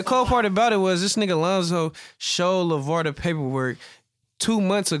done. And the cool part about it was this nigga Lonzo showed LeVar the paperwork 2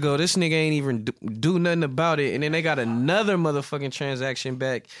 months ago. This nigga ain't even do nothing about it, and then they got another motherfucking transaction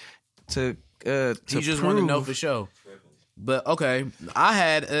back to He just wanted to know prove- for sure. But okay, I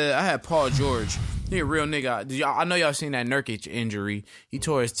had Paul George. He a real nigga. I know y'all seen that Nurkic injury. He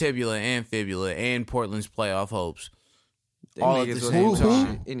tore his tibia and fibula and Portland's playoff hopes. Them all at niggas the was same able to time.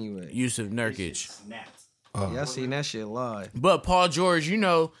 shit Anyway, Yusuf Nurkic. Snapped. y'all seen that shit live. But Paul George,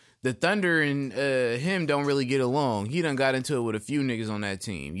 the Thunder and him don't really get along. He done got into it with a few niggas on that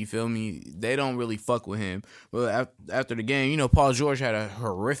team. You feel me? They don't really fuck with him. But after the game, Paul George had a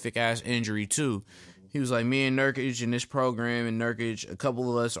horrific ass injury too. He was like, me and Nurkic in this program, and Nurkic, a couple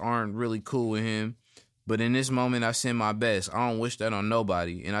of us aren't really cool with him. But in this moment, I send my best. I don't wish that on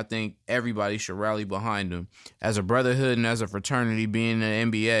nobody. And I think everybody should rally behind him. As a brotherhood and as a fraternity being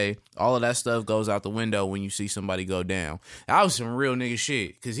in the NBA, all of that stuff goes out the window when you see somebody go down. That was some real nigga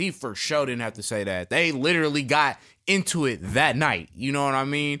shit. Because he for sure didn't have to say that. They literally got into it that night. You know what I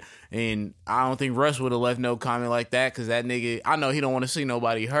mean? And I don't think Russ would have left no comment like that. Because that nigga, I know he don't want to see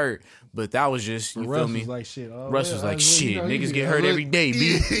nobody hurt. But that was just, you feel me? was like shit. Russ was like, shit, niggas get hurt every day,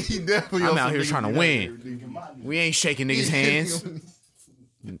 B. He definitely I'm on out some here niggas trying to get win. hurt every day. We ain't shaking niggas' hands.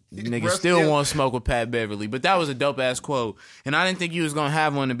 Niggas Russ still still- want to smoke with Pat Beverly. But that was a dope ass quote. And I didn't think you was going to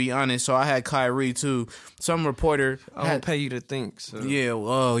have one, to be honest. So I had Kyrie too. Some reporter I don't pay you to think. So. yeah,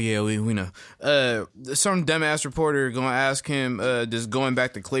 oh yeah, we know. Some dumbass reporter gonna ask him, just going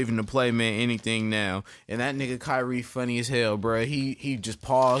back to Cleveland to play, man, anything now. And that nigga Kyrie funny as hell, bro. He just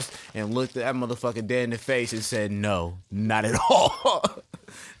paused and looked at that motherfucker dead in the face and said, no, not at all.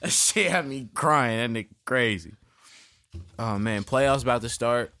 That shit had me crying. That nigga crazy. Oh man, playoffs about to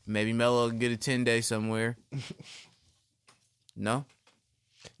start. Maybe Melo will get a 10-day somewhere. No?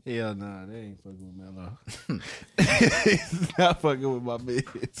 Hell nah, they ain't fucking with Melo. Not fucking with my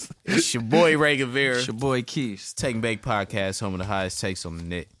bitch. It's your boy Ray Guevara. It's your boy Keith. Take Back Podcast, home of the highest takes on the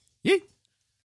net. Yeah.